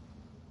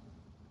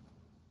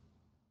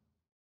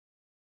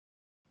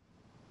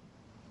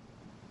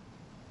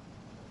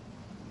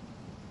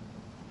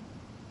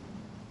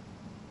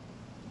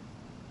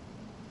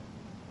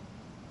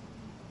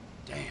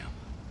 Damn.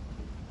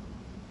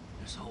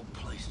 This whole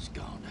place has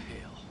gone to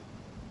hell.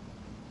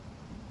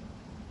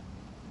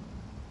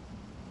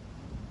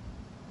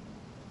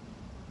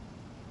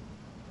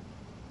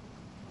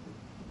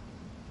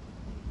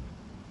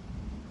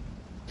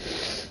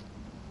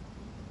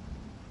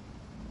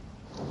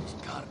 He's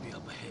gotta be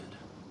up ahead.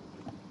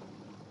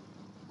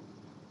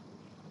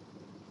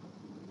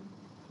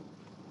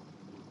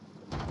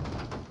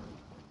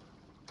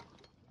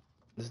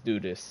 Let's do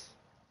this.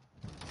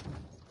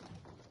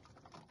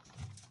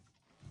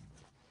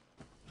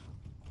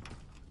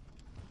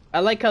 I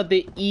like how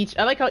each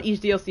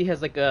DLC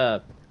has like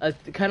a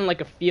kind of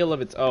like a feel of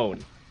its own.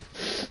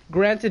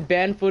 Granted,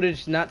 banned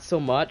footage not so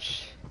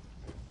much.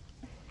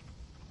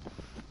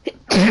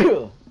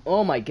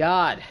 Oh my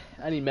god,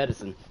 I need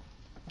medicine.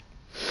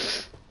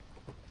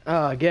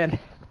 Again.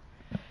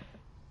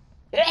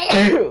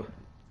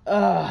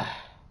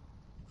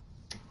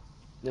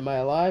 Am I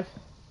alive?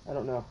 I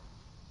don't know.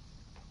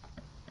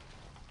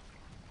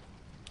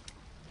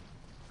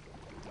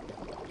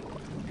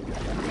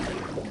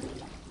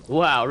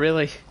 Wow,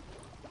 really?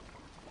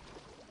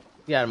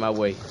 Get out of my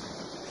way.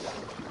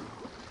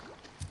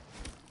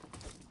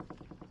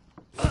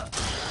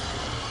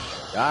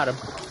 Got him.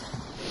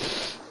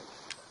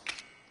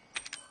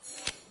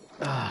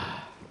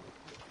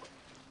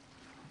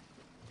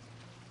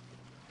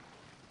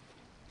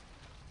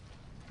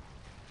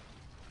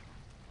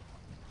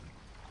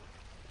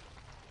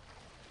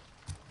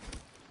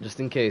 Just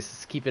in case,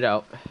 let's keep it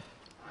out.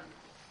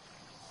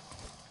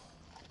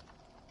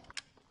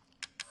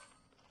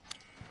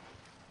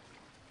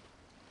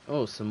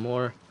 Oh, some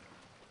more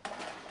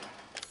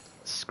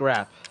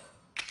scrap.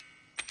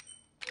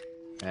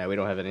 Yeah, we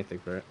don't have anything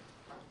for it.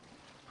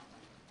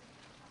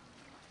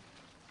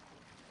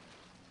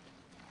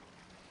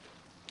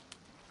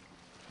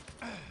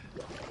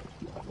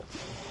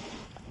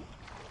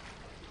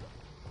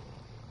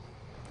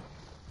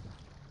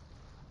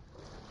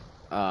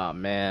 Aw,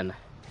 man.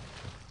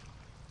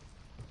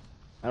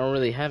 I don't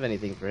really have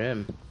anything for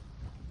him.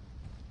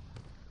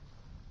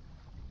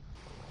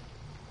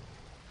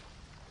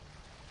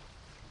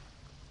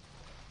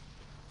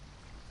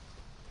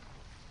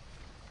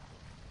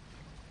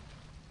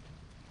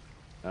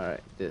 Alright,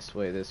 this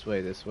way, this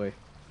way, this way.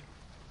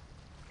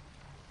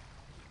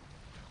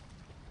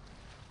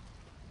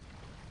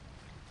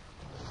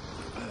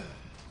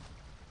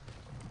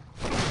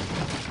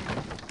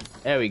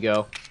 There we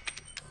go.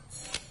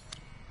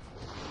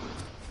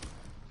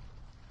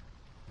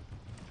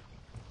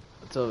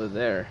 What's over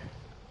there?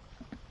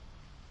 I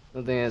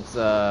don't think it's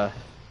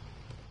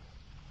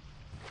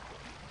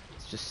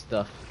just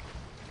stuff.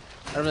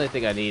 I don't really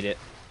think I need it.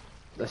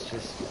 Let's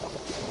just,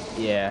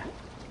 yeah.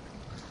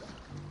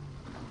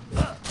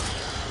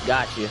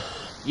 Gotcha.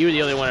 You were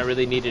the only one I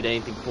really needed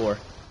anything for.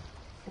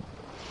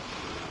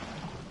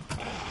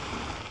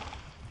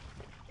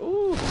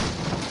 Ooh.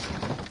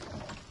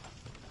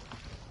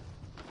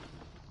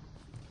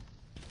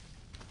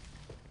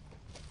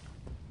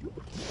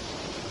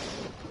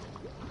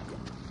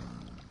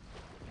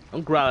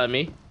 Don't growl at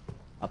me.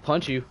 I'll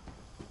punch you.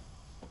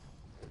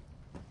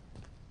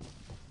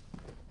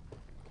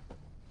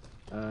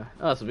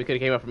 Oh, so we could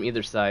have came up from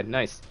either side.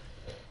 Nice.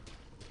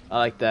 I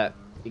like that.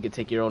 You could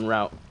take your own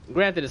route.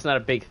 Granted, it's not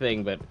a big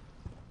thing, but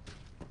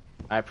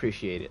I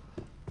appreciate it.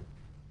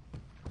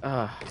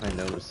 Ah, my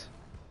nose.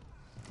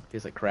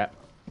 Feels like crap.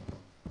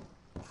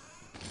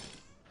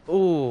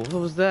 Ooh, what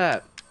was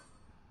that?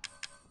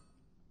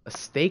 A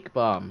steak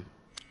bomb.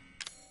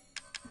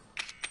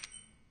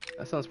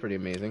 That sounds pretty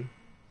amazing.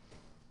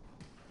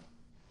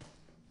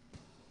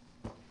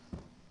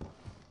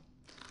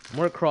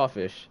 More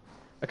crawfish.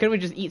 Why couldn't we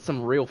just eat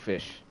some real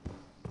fish?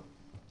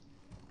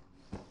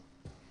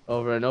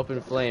 Over an open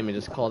flame and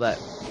just call that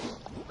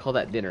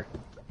dinner.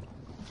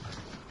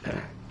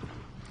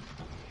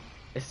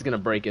 This is gonna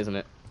break, isn't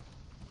it?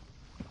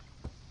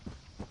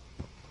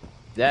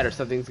 That or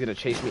something's gonna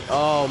chase me.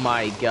 Oh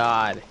my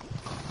god.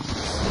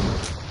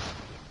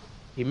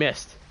 He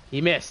missed.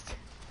 He missed.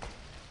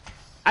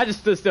 I just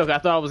stood still 'cause I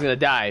thought I was gonna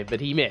die, but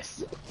he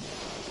missed.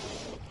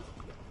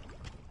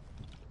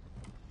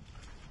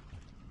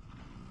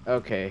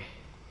 Okay.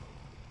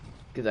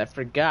 Because I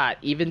forgot,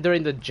 even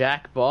during the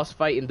Jack boss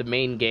fight in the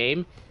main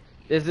game,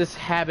 there's this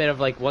habit of,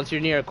 like, once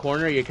you're near a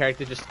corner, your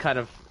character just kind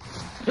of...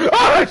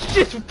 Oh,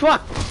 shit!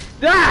 Fuck!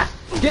 Ah!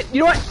 You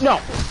know what? No!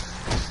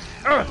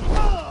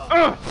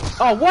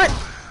 Oh, what?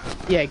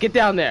 Yeah, get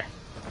down there.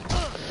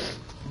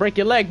 Break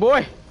your leg,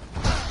 boy.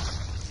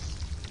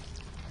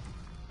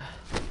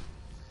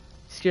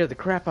 Scared the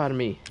crap out of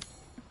me.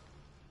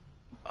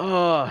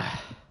 Oh.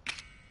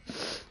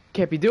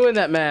 Can't be doing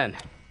that, man.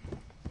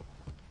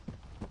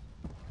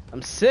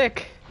 I'm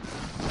sick.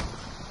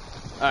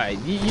 Alright,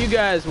 you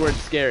guys weren't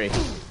scary.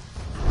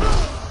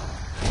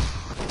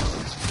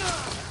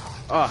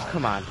 Oh,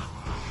 come on.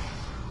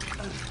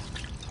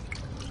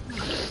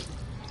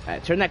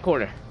 Alright, turn that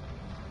corner.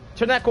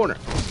 Turn that corner.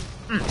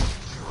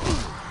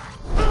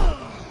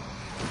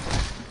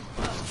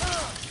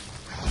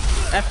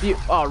 F you.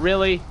 Oh,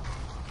 really?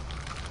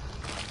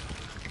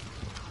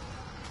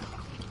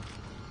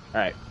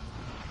 Alright.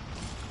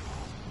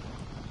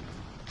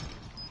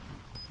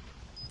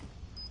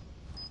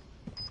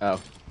 Oh.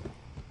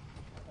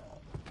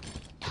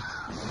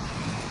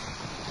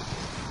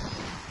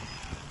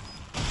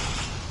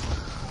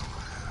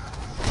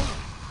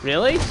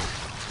 Really?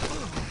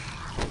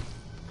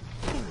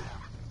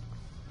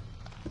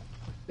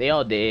 They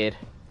all did.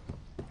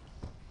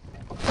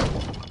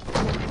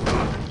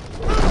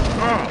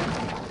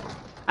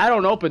 I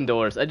don't open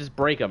doors, I just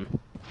break them.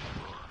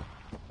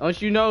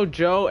 Don't you know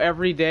Joe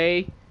every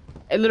day,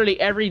 and literally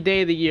every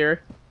day of the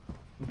year,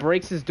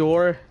 breaks his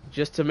door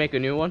just to make a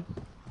new one?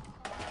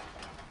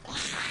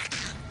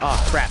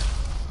 Oh, crap.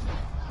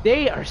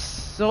 They are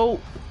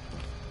so...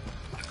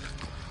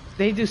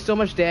 They do so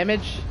much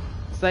damage,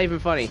 it's not even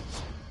funny.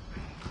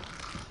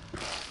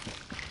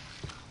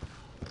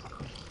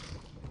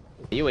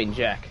 You ain't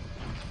Jack.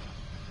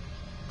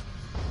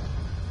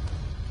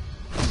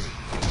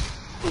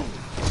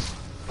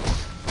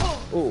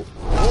 Oh,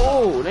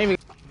 oh, not even.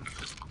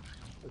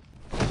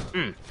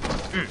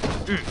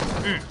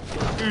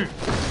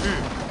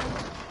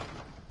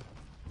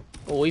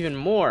 Oh, even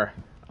more.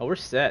 Oh, we're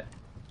set.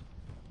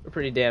 We're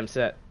pretty damn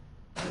set.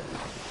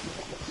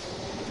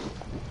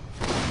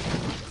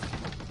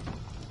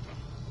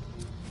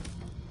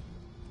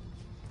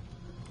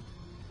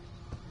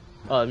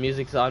 Oh, the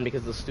music's on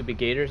because those stupid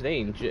gators.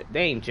 They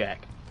ain't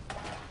jack.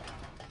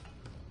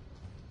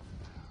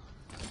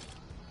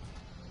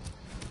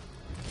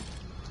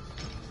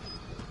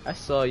 I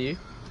saw you.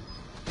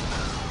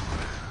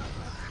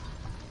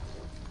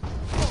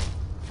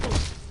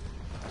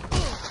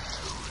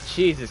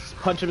 Jesus,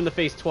 punch him in the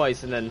face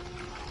twice and then...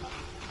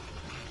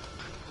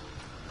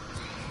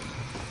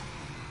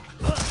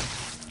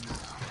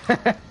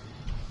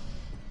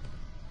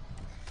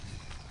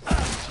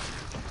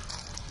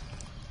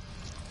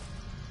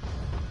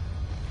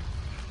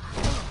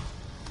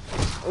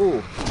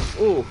 Ooh,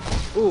 ooh,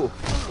 ooh,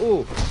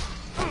 ooh.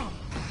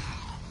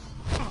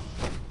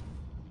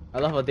 I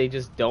love how they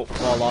just don't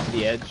fall off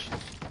the edge.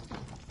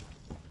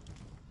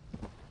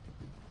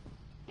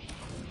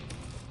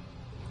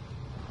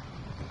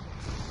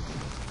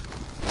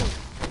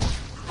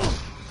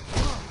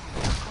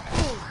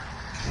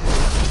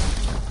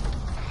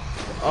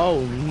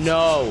 Oh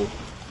no!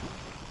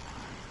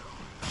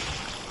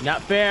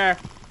 Not fair!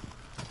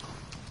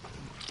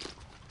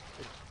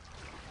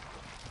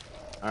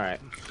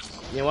 Alright.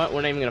 You know what?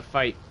 We're not even gonna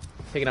fight.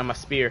 Taking out my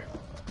spear.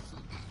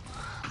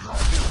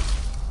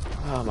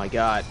 Oh my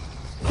god.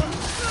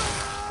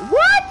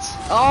 What?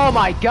 Oh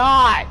my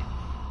god!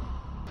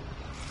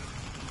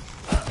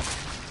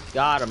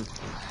 Got him.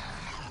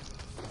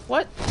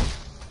 What?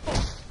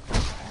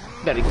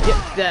 Better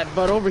get that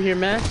butt over here,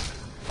 man.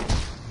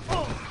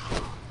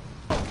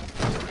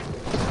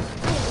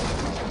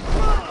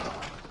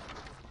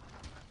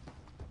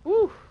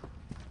 Woo!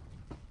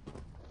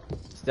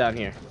 It's down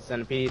here.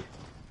 Centipede.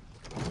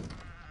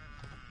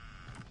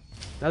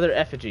 Another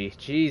effigy.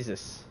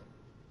 Jesus.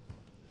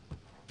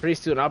 Pretty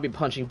soon I'll be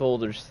punching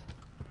boulders.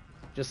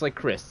 Just like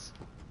Chris.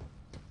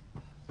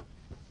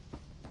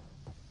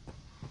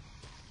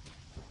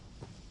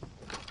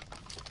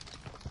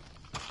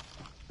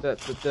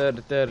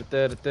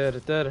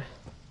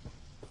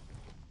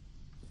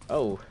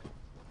 Oh.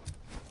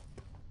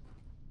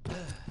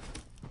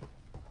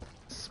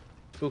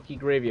 Spooky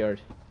graveyard.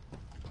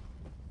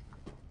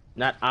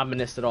 Not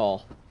ominous at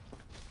all.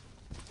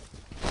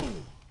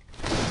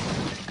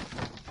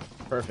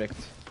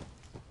 Perfect.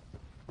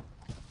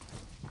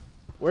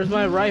 Where's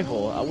my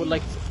rifle? I would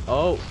like to...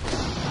 Oh.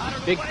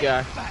 Big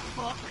guy.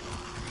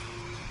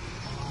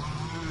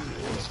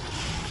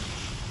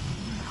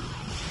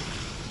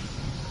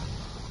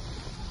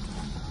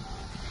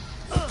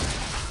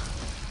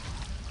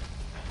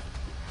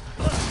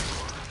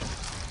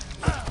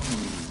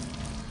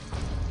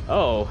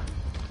 Oh.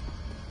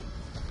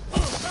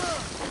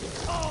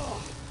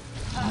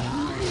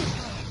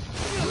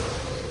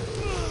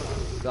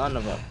 Son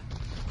of a...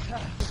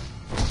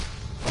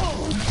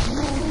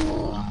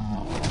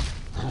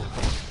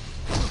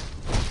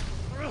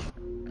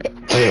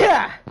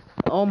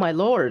 Oh my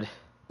lord.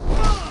 It's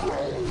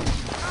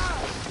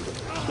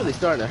really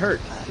starting to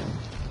hurt.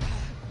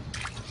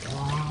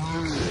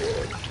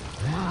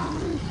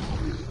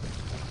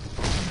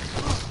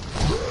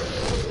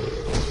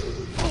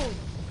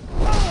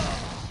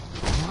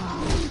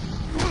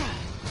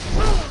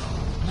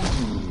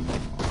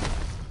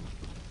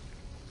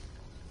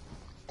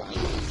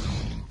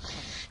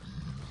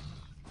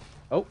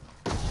 Oh.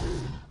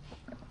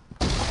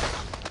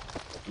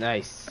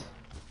 Nice.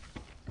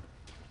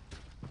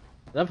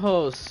 Love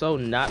how so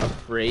not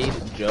afraid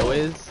Joe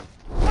is.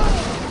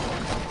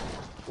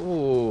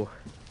 Ooh.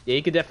 Yeah,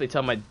 you can definitely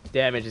tell my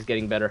damage is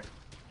getting better.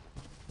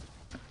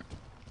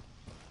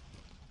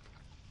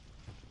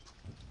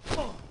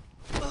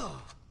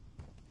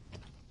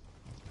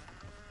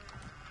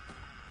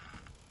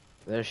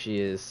 There she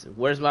is.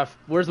 Where's my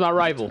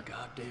rival?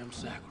 Goddamn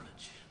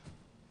sacrilege.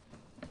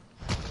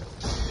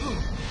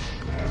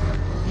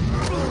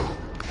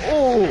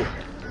 Oh!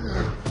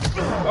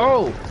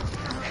 Oh!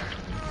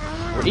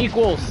 We're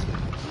equals.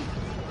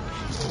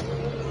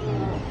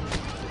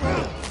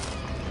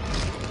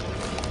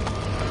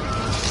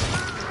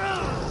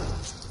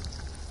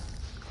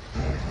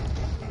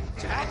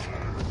 Jack?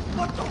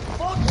 What the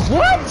fuck?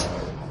 What?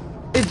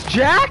 It's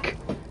Jack?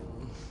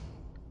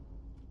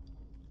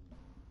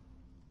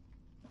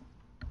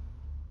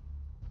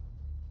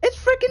 It's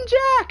freaking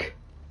Jack!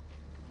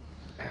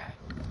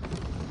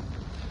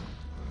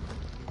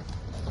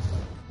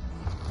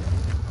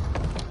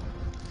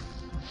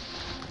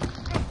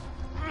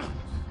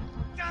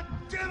 God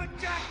damn it,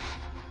 Jack!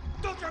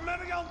 Don't you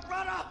remember your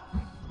brother?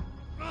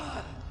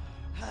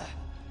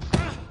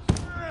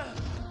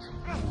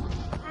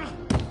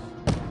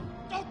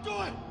 Don't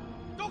do it!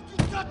 Don't you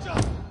touch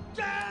her!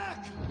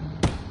 Jack!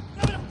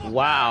 Let me the fuck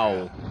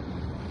Wow.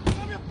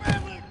 I'm your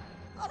family!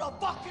 How the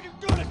fuck can you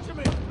do this to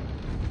me?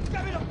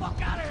 Get me the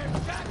fuck out of here,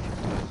 Jack!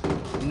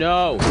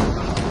 No.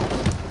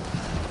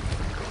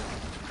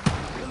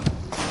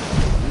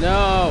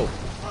 No.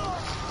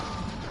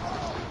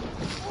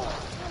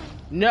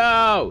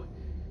 No!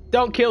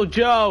 Don't kill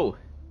Joe!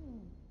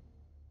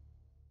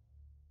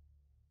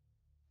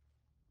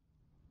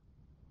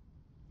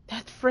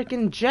 That's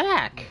freaking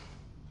Jack!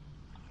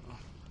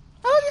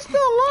 How is he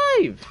still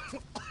alive?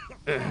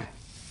 God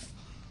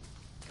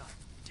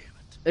damn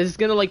it. Is this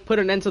gonna like put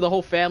an end to the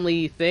whole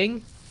family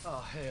thing? Oh,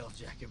 hell,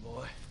 Jackie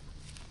boy.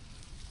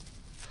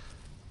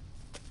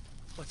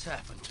 What's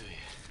happened to you?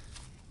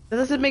 That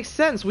doesn't make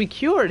sense. We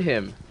cured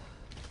him.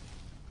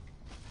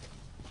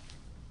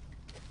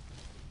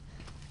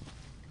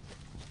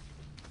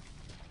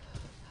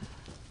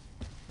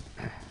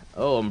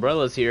 Oh,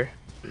 Umbrella's here.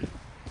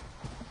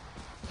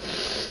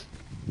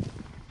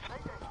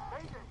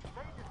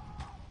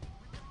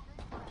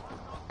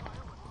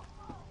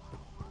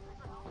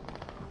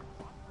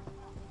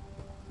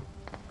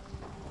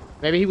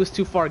 Maybe he was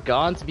too far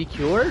gone to be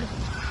cured?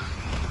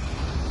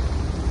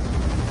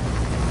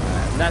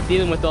 Not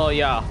dealing with all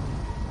y'all.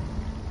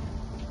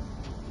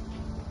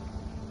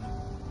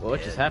 Well,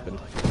 what just happened?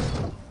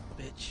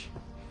 Bitch.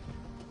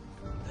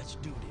 Let's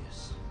do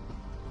this.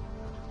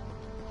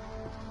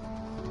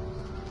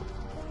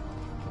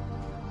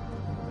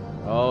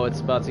 Oh, it's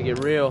about to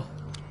get real.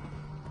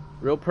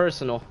 Real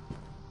personal.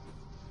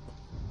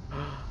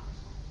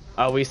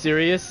 Are we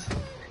serious?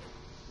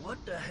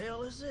 What the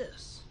hell is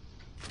this?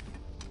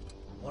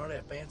 One of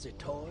their fancy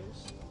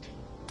toys?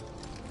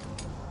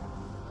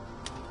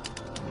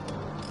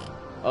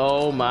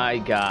 Oh my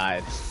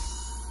god.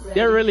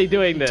 They're really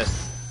doing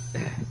this.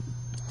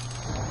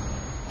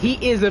 He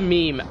is a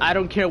meme. I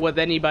don't care what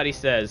anybody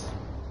says.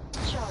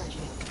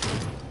 Charging.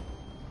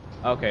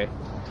 Okay.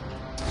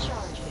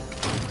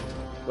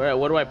 Charging.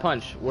 What do I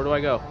punch? Where do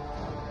I go?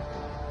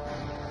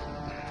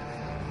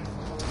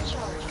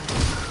 Charging.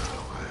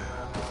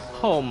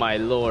 Oh my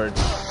lord.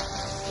 Charging.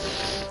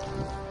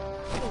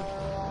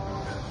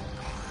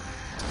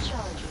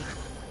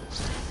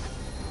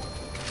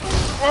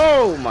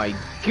 Oh my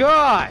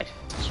god!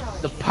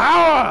 Charging. The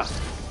power!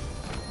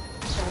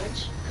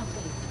 Charge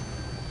complete.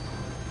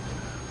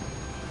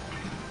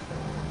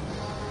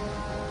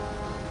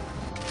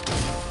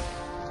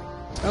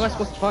 How am I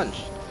supposed to punch?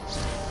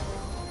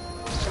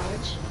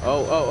 Charge.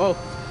 Oh.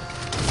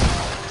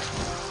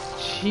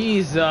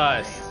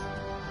 Jesus.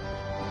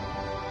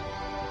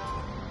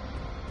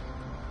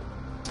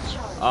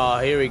 Charge. Oh,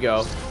 here we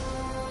go.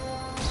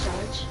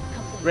 Charge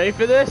complete. Ready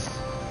for this?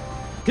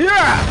 Yeah!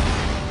 That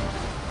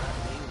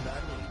means I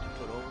need to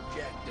put old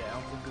Jack down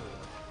for good.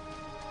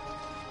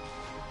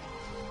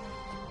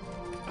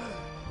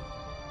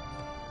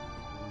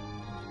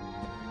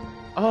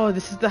 Oh,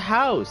 this is the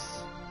house.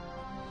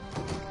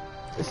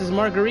 This is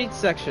Marguerite's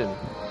section.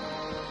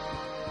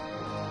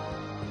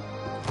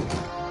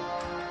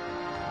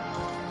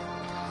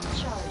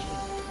 Charging.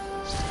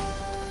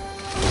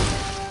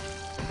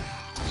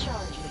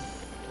 Charging.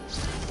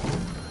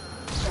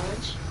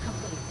 Charge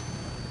complete.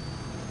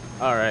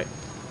 Alright.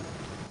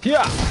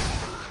 Yeah!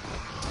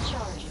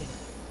 Charging.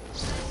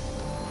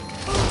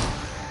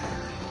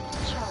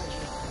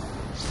 Charging.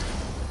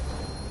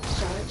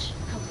 Charge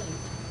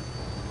complete.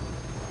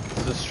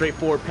 This is a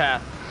straightforward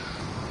path.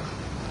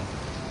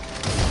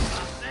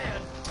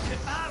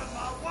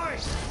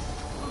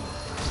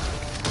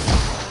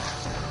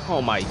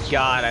 Oh my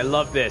god, I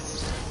love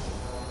this.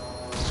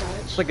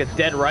 It's like a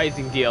Dead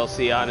Rising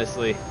DLC,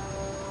 honestly.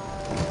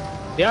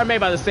 They are made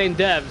by the same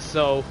devs,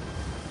 so...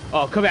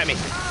 Oh, come at me.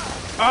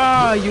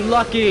 Ah, you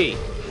lucky!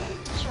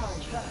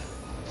 Charging.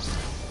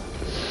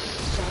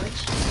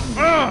 Charge.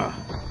 Ah!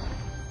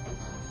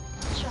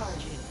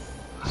 Charging.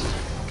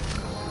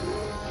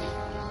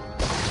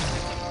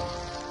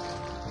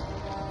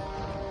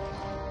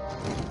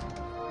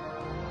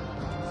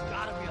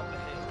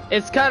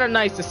 It's kind of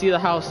nice to see the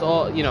house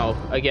all, you know,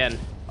 again.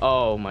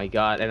 Oh my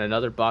god, and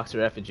another boxer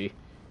effigy.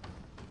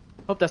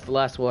 Hope that's the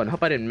last one.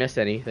 Hope I didn't miss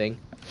anything.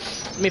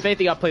 I mean, if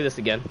anything, I'll play this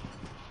again.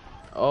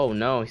 Oh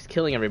no, he's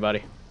killing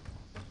everybody.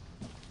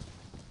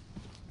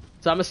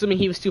 So I'm assuming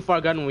he was too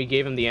far gone when we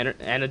gave him the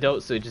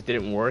antidote, so it just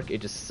didn't work. It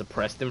just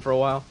suppressed him for a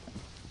while.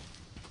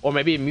 Or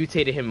maybe it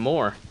mutated him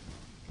more.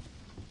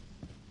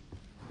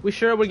 We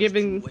sure we're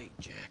giving... Wait,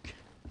 Jack.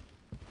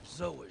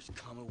 Zoe's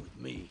coming with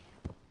me.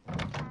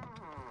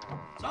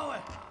 Zoe!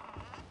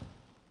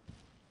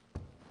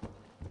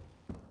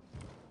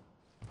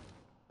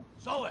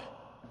 Zoe!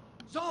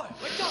 Zoe!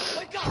 Wake up!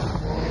 Wake up!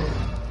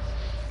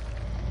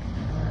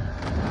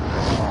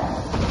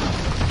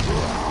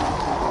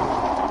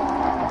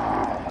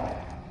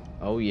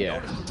 Oh yeah.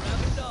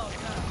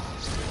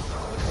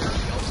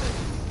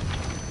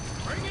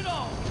 Bring it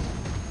on!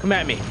 Come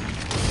at me.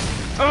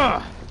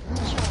 Ugh!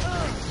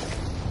 Charging.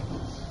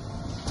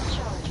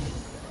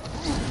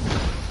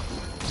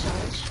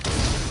 Charge.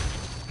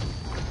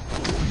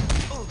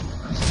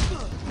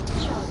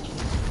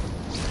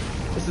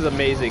 Charging. This is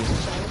amazing.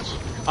 Charge.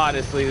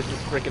 Honestly, this is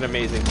freaking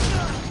amazing.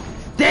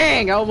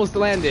 Dang! I almost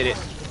landed it.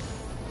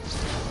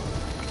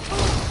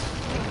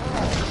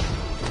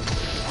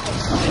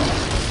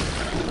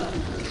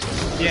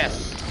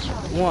 Yes.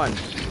 One.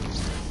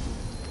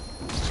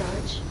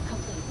 Charge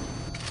complete.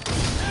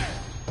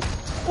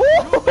 Woo!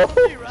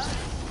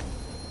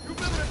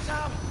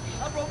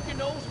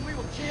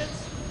 kids?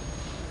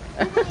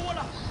 You remember what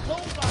a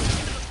clothes on the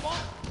end of the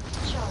swamp?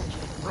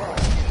 Charging.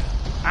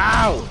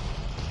 Ow!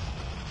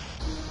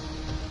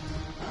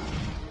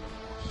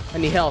 I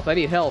need health. I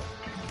need health.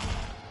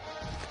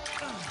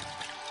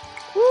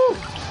 Woo!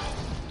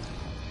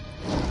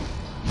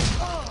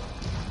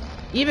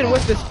 Even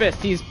with this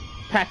fist, he's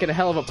packing a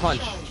hell of a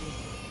punch. Charging.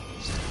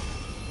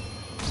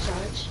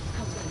 Charge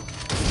complete.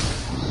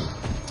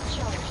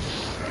 Charging.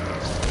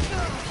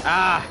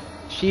 Ah!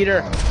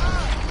 Cheater.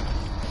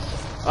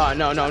 Oh,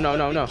 no, no, no,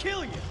 no, no.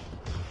 Kill you.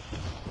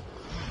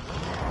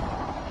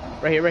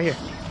 Right here, right here.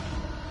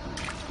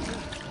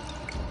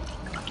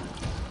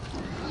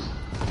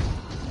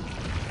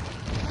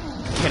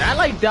 Can I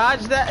like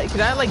dodge that?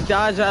 Can I like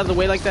dodge out of the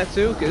way like that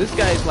too? Cause this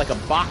guy is like a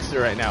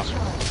boxer right now.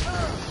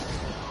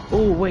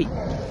 Oh wait.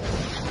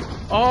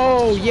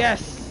 Oh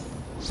yes.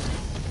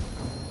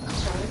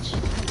 Charge.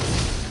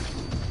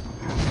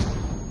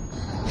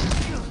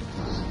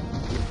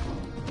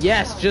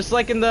 Yes, just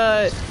like in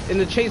the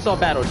chainsaw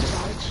battle.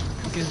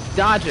 Just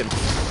dodge him.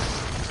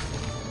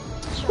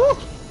 Woo.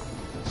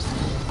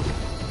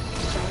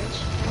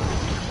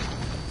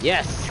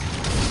 Yes.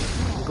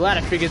 I'm glad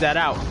I figured that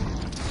out.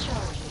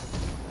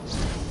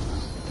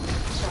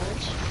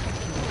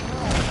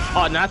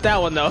 Oh, not that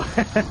one though.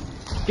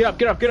 Get up,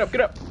 get up, get up,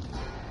 get up.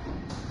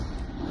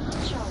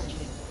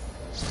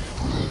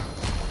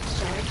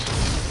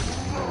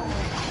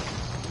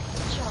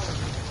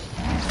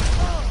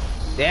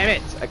 Damn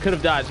it! I could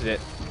have dodged it.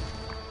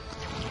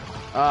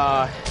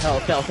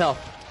 Health, health, health.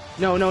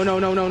 No, no, no,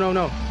 no, no, no,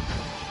 no.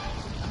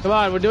 Come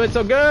on, we're doing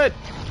so good.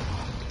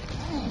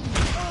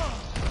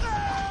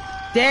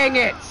 Dang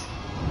it!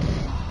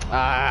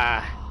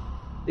 At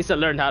least I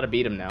learned how to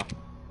beat him now.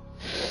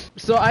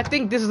 So I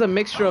think this is a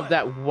mixture of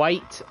that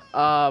white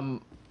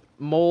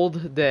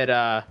mold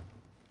that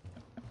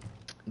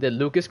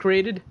Lucas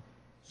created.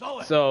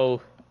 Zoe.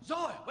 So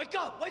Zoe, wake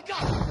up, wake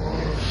up.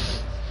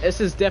 this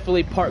is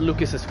definitely part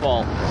Lucas's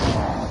fault.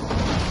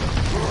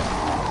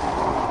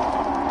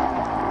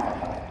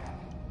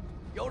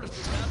 Yoda's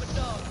the rabid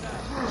dog now.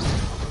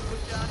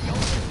 Put down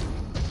Yoda.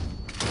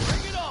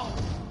 Bring it on.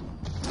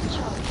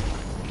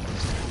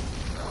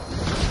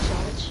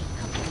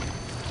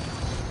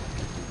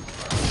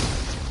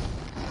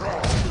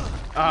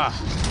 Ah.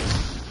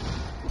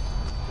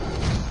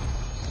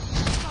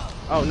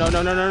 Oh no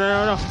no no no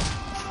no no no!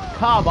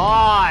 Come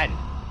on!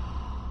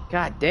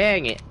 God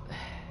dang it!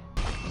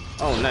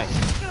 Oh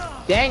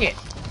nice! Dang it!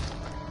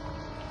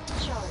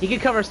 He can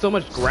cover so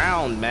much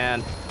ground,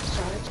 man.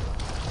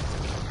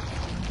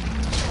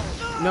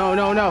 No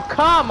no no!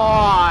 Come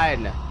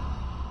on!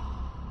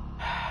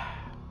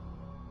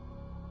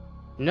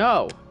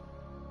 No!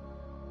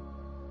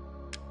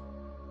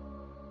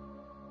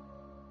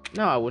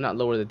 No, I will not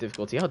lower the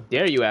difficulty. How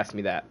dare you ask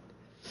me that?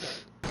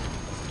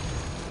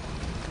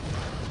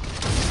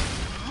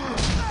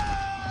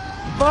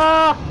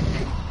 Fuck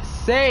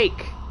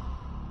sake!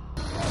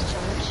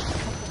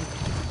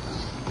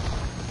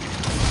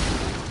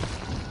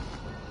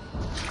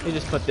 Let me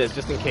just put this,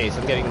 just in case.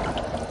 I'm getting...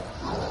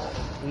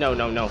 No,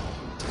 no, no.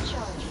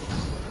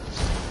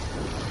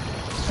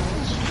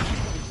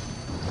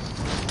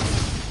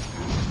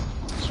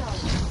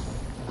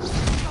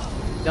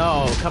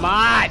 No, come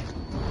on!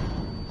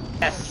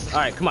 Yes. All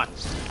right, come on,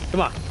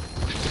 come on.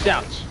 Get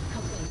down.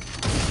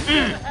 You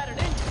never had it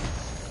in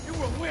you. You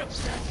were a whip,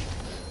 Jack.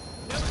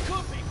 Never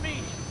could beat me.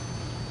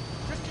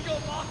 Just 'cause you're a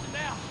monster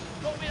now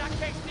don't mean I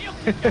can't still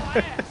kick your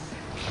ass.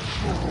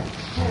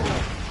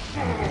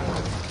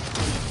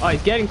 Oh,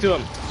 he's getting to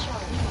him.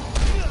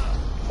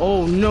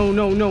 Oh no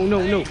no no no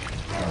no. You ain't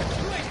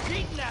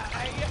cheating now,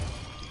 are you?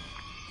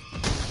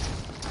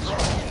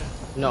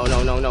 No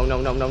no no no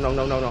no no no no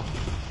no no no.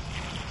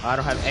 I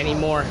don't have any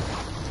more.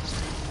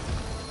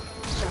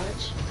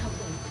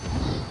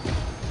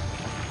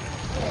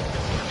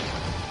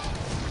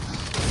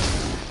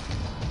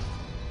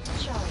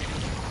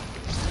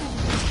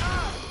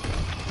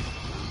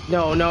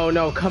 No, no,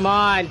 no, come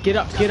on, get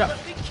up, get up.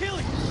 Let me kill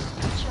you.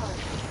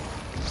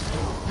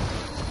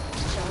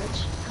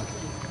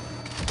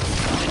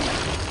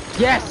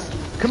 Yes,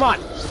 come on,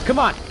 come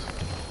on.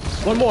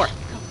 One more.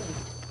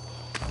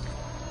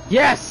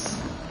 Yes.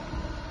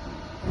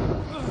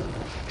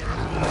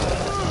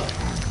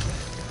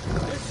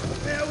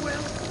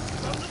 Farewell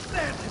from the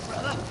family,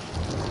 brother.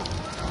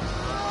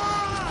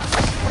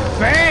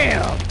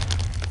 Bam.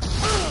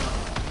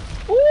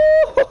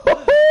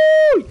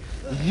 Woo-hoo-hoo-hoo!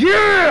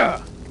 Yeah.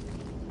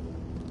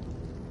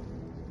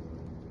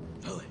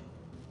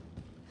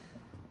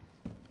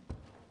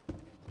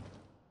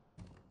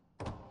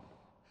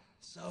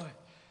 Zoe,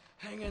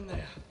 hang in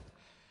there.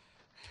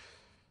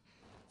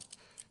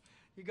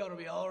 You're gonna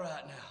be all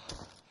right now.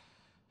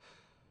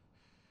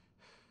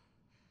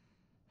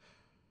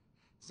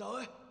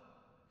 Zoe?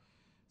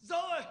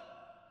 Zoe!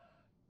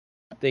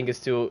 I think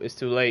it's too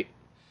late.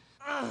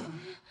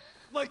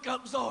 Wake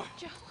up, Zoe.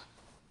 Joe,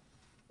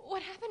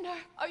 what happened?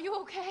 Are you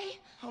okay?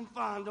 I'm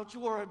fine. Don't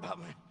you worry about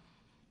me.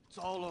 It's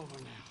all over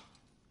now.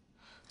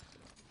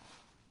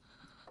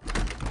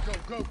 Go,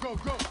 go, go,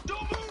 go!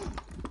 Don't move!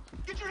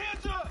 Get your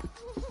hands up!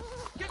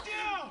 Get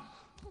down!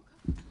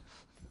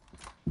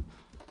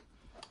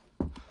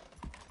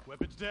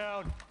 Weapons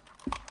down.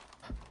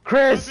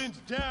 Chris! Weapons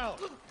down.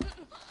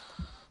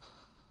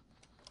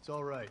 It's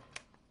all right.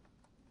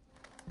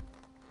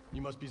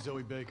 You must be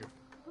Zoe Baker.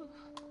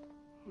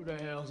 Who the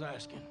hell's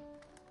asking?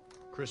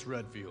 Chris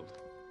Redfield.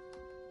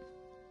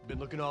 Been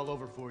looking all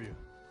over for you.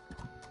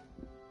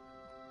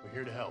 We're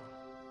here to help.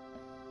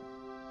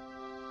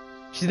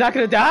 She's not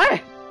gonna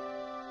die?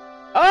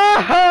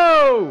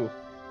 Oh!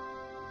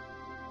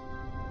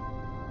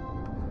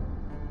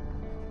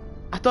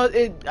 I thought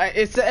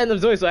it's the end of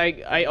Zoe, so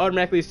I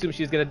automatically assumed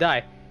she was gonna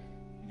die.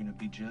 You're gonna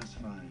be just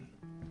fine.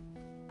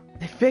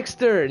 They fixed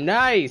her.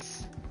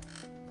 Nice.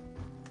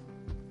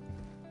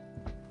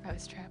 I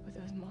was trapped with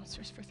those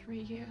monsters for 3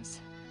 years.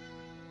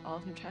 All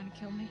of them trying to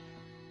kill me.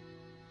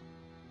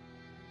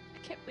 I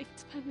can't believe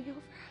it's finally over.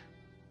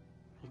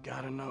 You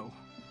gotta know.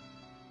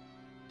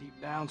 Deep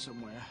down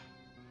somewhere,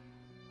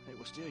 they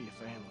were still your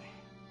family.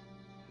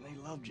 And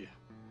they loved you.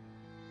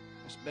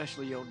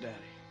 Especially your daddy.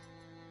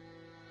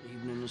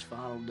 Even in his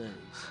final days.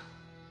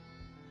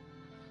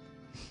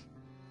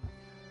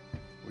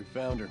 We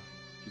found her.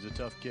 She's a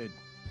tough kid.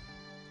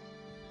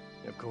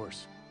 Yeah, of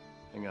course.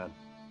 Hang on.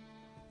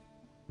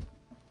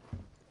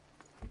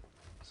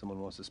 Someone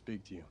wants to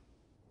speak to you.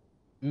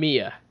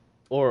 Mia.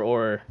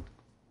 Or...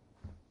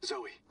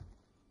 Zoe.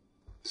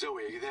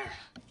 Zoe, are you there?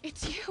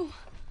 It's you.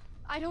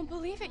 I don't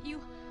believe it. You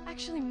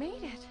actually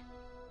made it.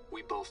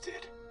 We both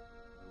did.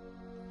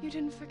 You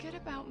didn't forget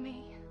about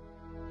me.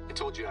 I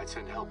told you I'd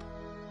send help.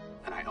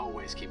 And I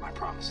always keep my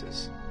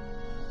promises.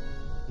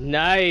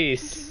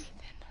 Nice.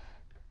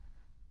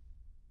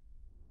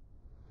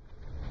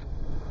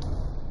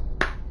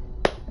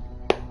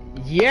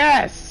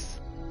 Yes!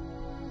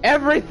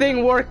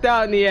 Everything worked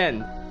out in the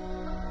end.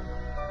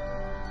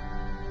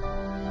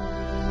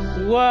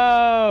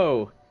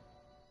 Whoa!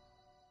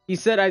 He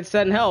said I'd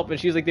send help, and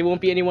she was like, there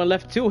won't be anyone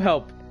left to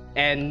help.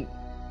 And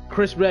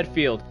Chris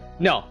Redfield.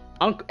 No.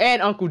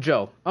 And Uncle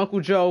Joe. Uncle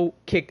Joe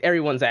kicked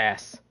everyone's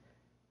ass.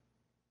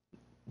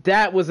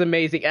 That was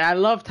amazing. And I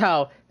loved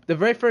how the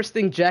very first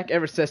thing Jack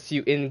ever says to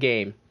you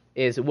in-game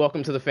is,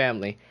 welcome to the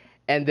family.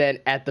 And then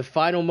at the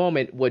final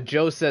moment, what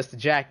Joe says to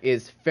Jack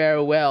is,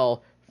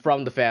 farewell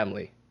from the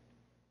family.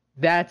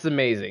 That's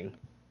amazing.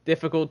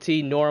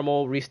 Difficulty,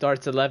 normal,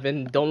 restarts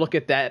 11. Don't look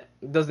at that.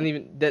 Doesn't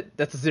even...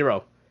 That's a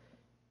 0.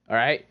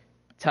 Alright?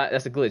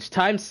 That's a glitch.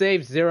 Time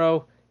saved,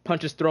 0.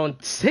 Punches thrown,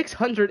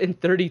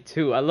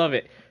 632. I love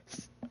it.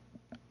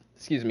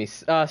 Excuse me.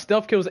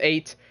 Stealth kills,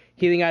 8.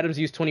 Healing items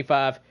used,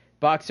 25.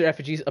 Boxer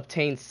effigies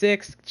obtained,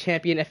 6.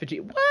 Champion effigy...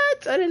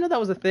 What? I didn't know that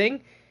was a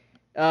thing.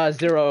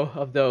 0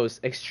 of those.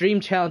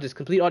 Extreme challenges.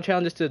 Complete all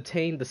challenges to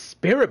obtain the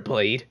Spirit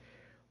Blade.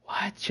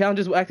 What?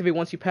 Challenges will activate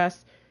once you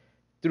pass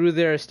through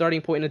their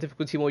starting point in a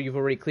difficulty mode you've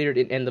already cleared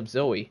in End of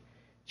Zoe.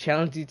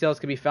 Challenge details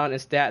can be found in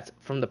stats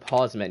from the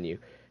pause menu.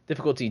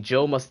 Difficulty: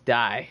 Joe must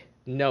die.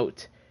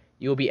 Note: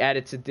 you will be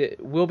added to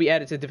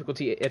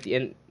difficulty at the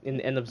end in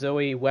the End of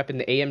Zoe. Weapon: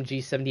 the AMG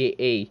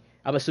 78A.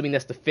 I'm assuming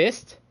that's the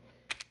fist.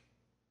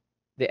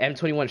 The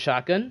M21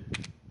 shotgun.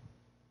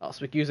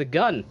 Also, we can use a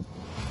gun.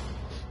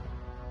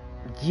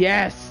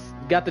 Yes,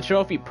 got the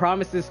trophy.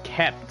 Promises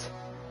kept.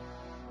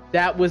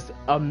 That was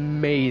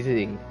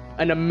amazing.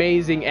 An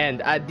amazing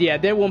end. Yeah,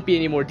 there won't be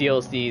any more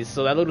DLCs,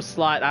 so that little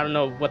slot, I don't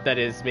know what that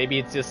is. Maybe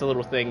it's just a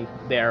little thing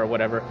there or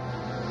whatever.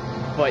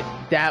 But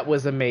that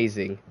was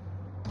amazing.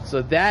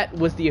 So that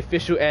was the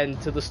official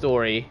end to the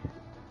story,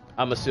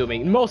 I'm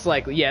assuming. Most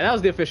likely, yeah, that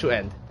was the official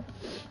end.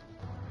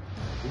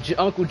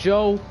 Uncle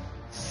Joe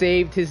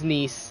saved his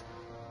niece,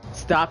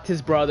 stopped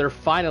his brother,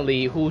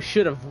 finally, who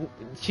should have...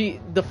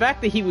 The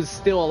fact that he was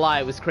still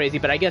alive was crazy,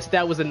 but I guess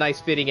that was a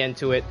nice fitting end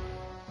to it.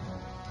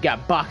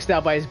 Got boxed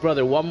out by his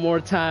brother one more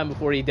time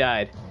before he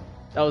died.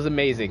 That was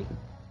amazing.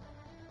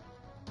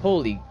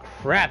 Holy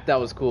crap, that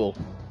was cool.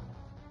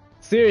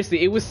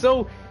 Seriously, it was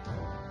so...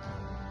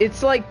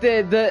 It's like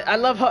I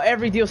love how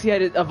every DLC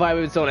had a vibe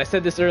of its own. I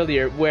said this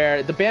earlier,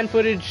 where the band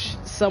footage,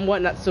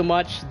 somewhat, not so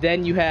much.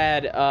 Then you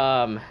had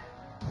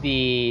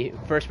the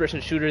first-person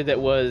shooter that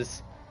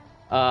was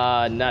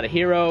not a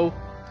hero.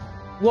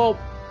 Well,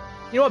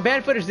 you know what?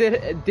 Band footage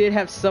did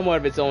have somewhat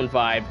of its own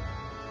vibe.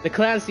 The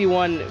Clancy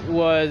one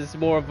was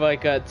more of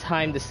like a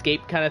timed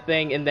escape kind of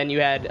thing, and then you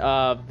had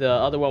the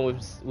other one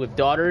with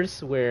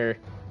Daughters, where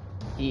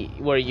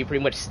you're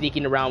pretty much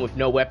sneaking around with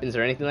no weapons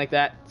or anything like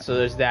that. So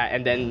there's that,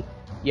 and then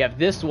you have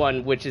this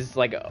one, which is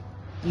like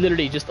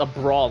literally just a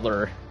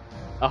brawler,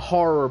 a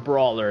horror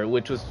brawler,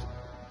 which was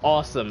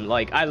awesome.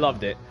 Like, I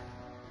loved it.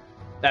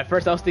 At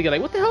first I was thinking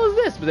like, what the hell is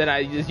this? But then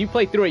as you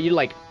play through it, you're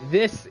like,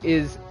 this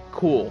is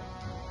cool.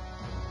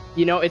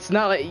 You know, it's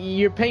not like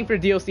you're paying for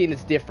DLC and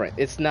it's different.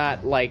 It's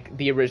not like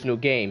the original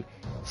game.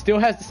 Still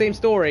has the same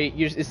story.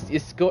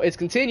 It's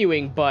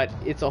continuing, but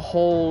it's a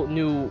whole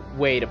new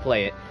way to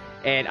play it.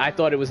 And I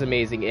thought it was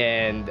amazing.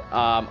 And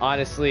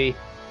honestly,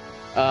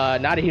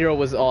 Not a Hero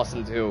was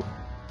awesome too.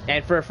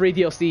 And for a free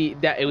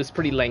DLC, it was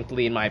pretty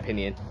lengthy in my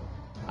opinion.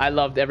 I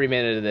loved every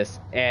minute of this,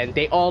 and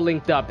they all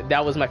linked up.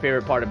 That was my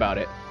favorite part about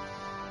it.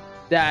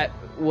 That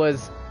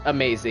was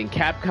amazing.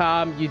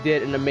 Capcom, you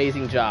did an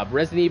amazing job.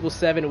 Resident Evil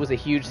 7 was a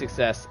huge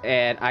success,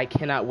 and I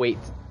cannot wait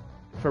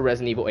for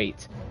Resident Evil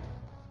 8.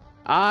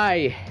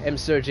 I am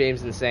Sir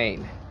James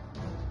Insane.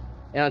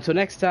 And until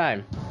next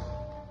time,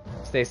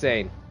 stay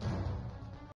sane.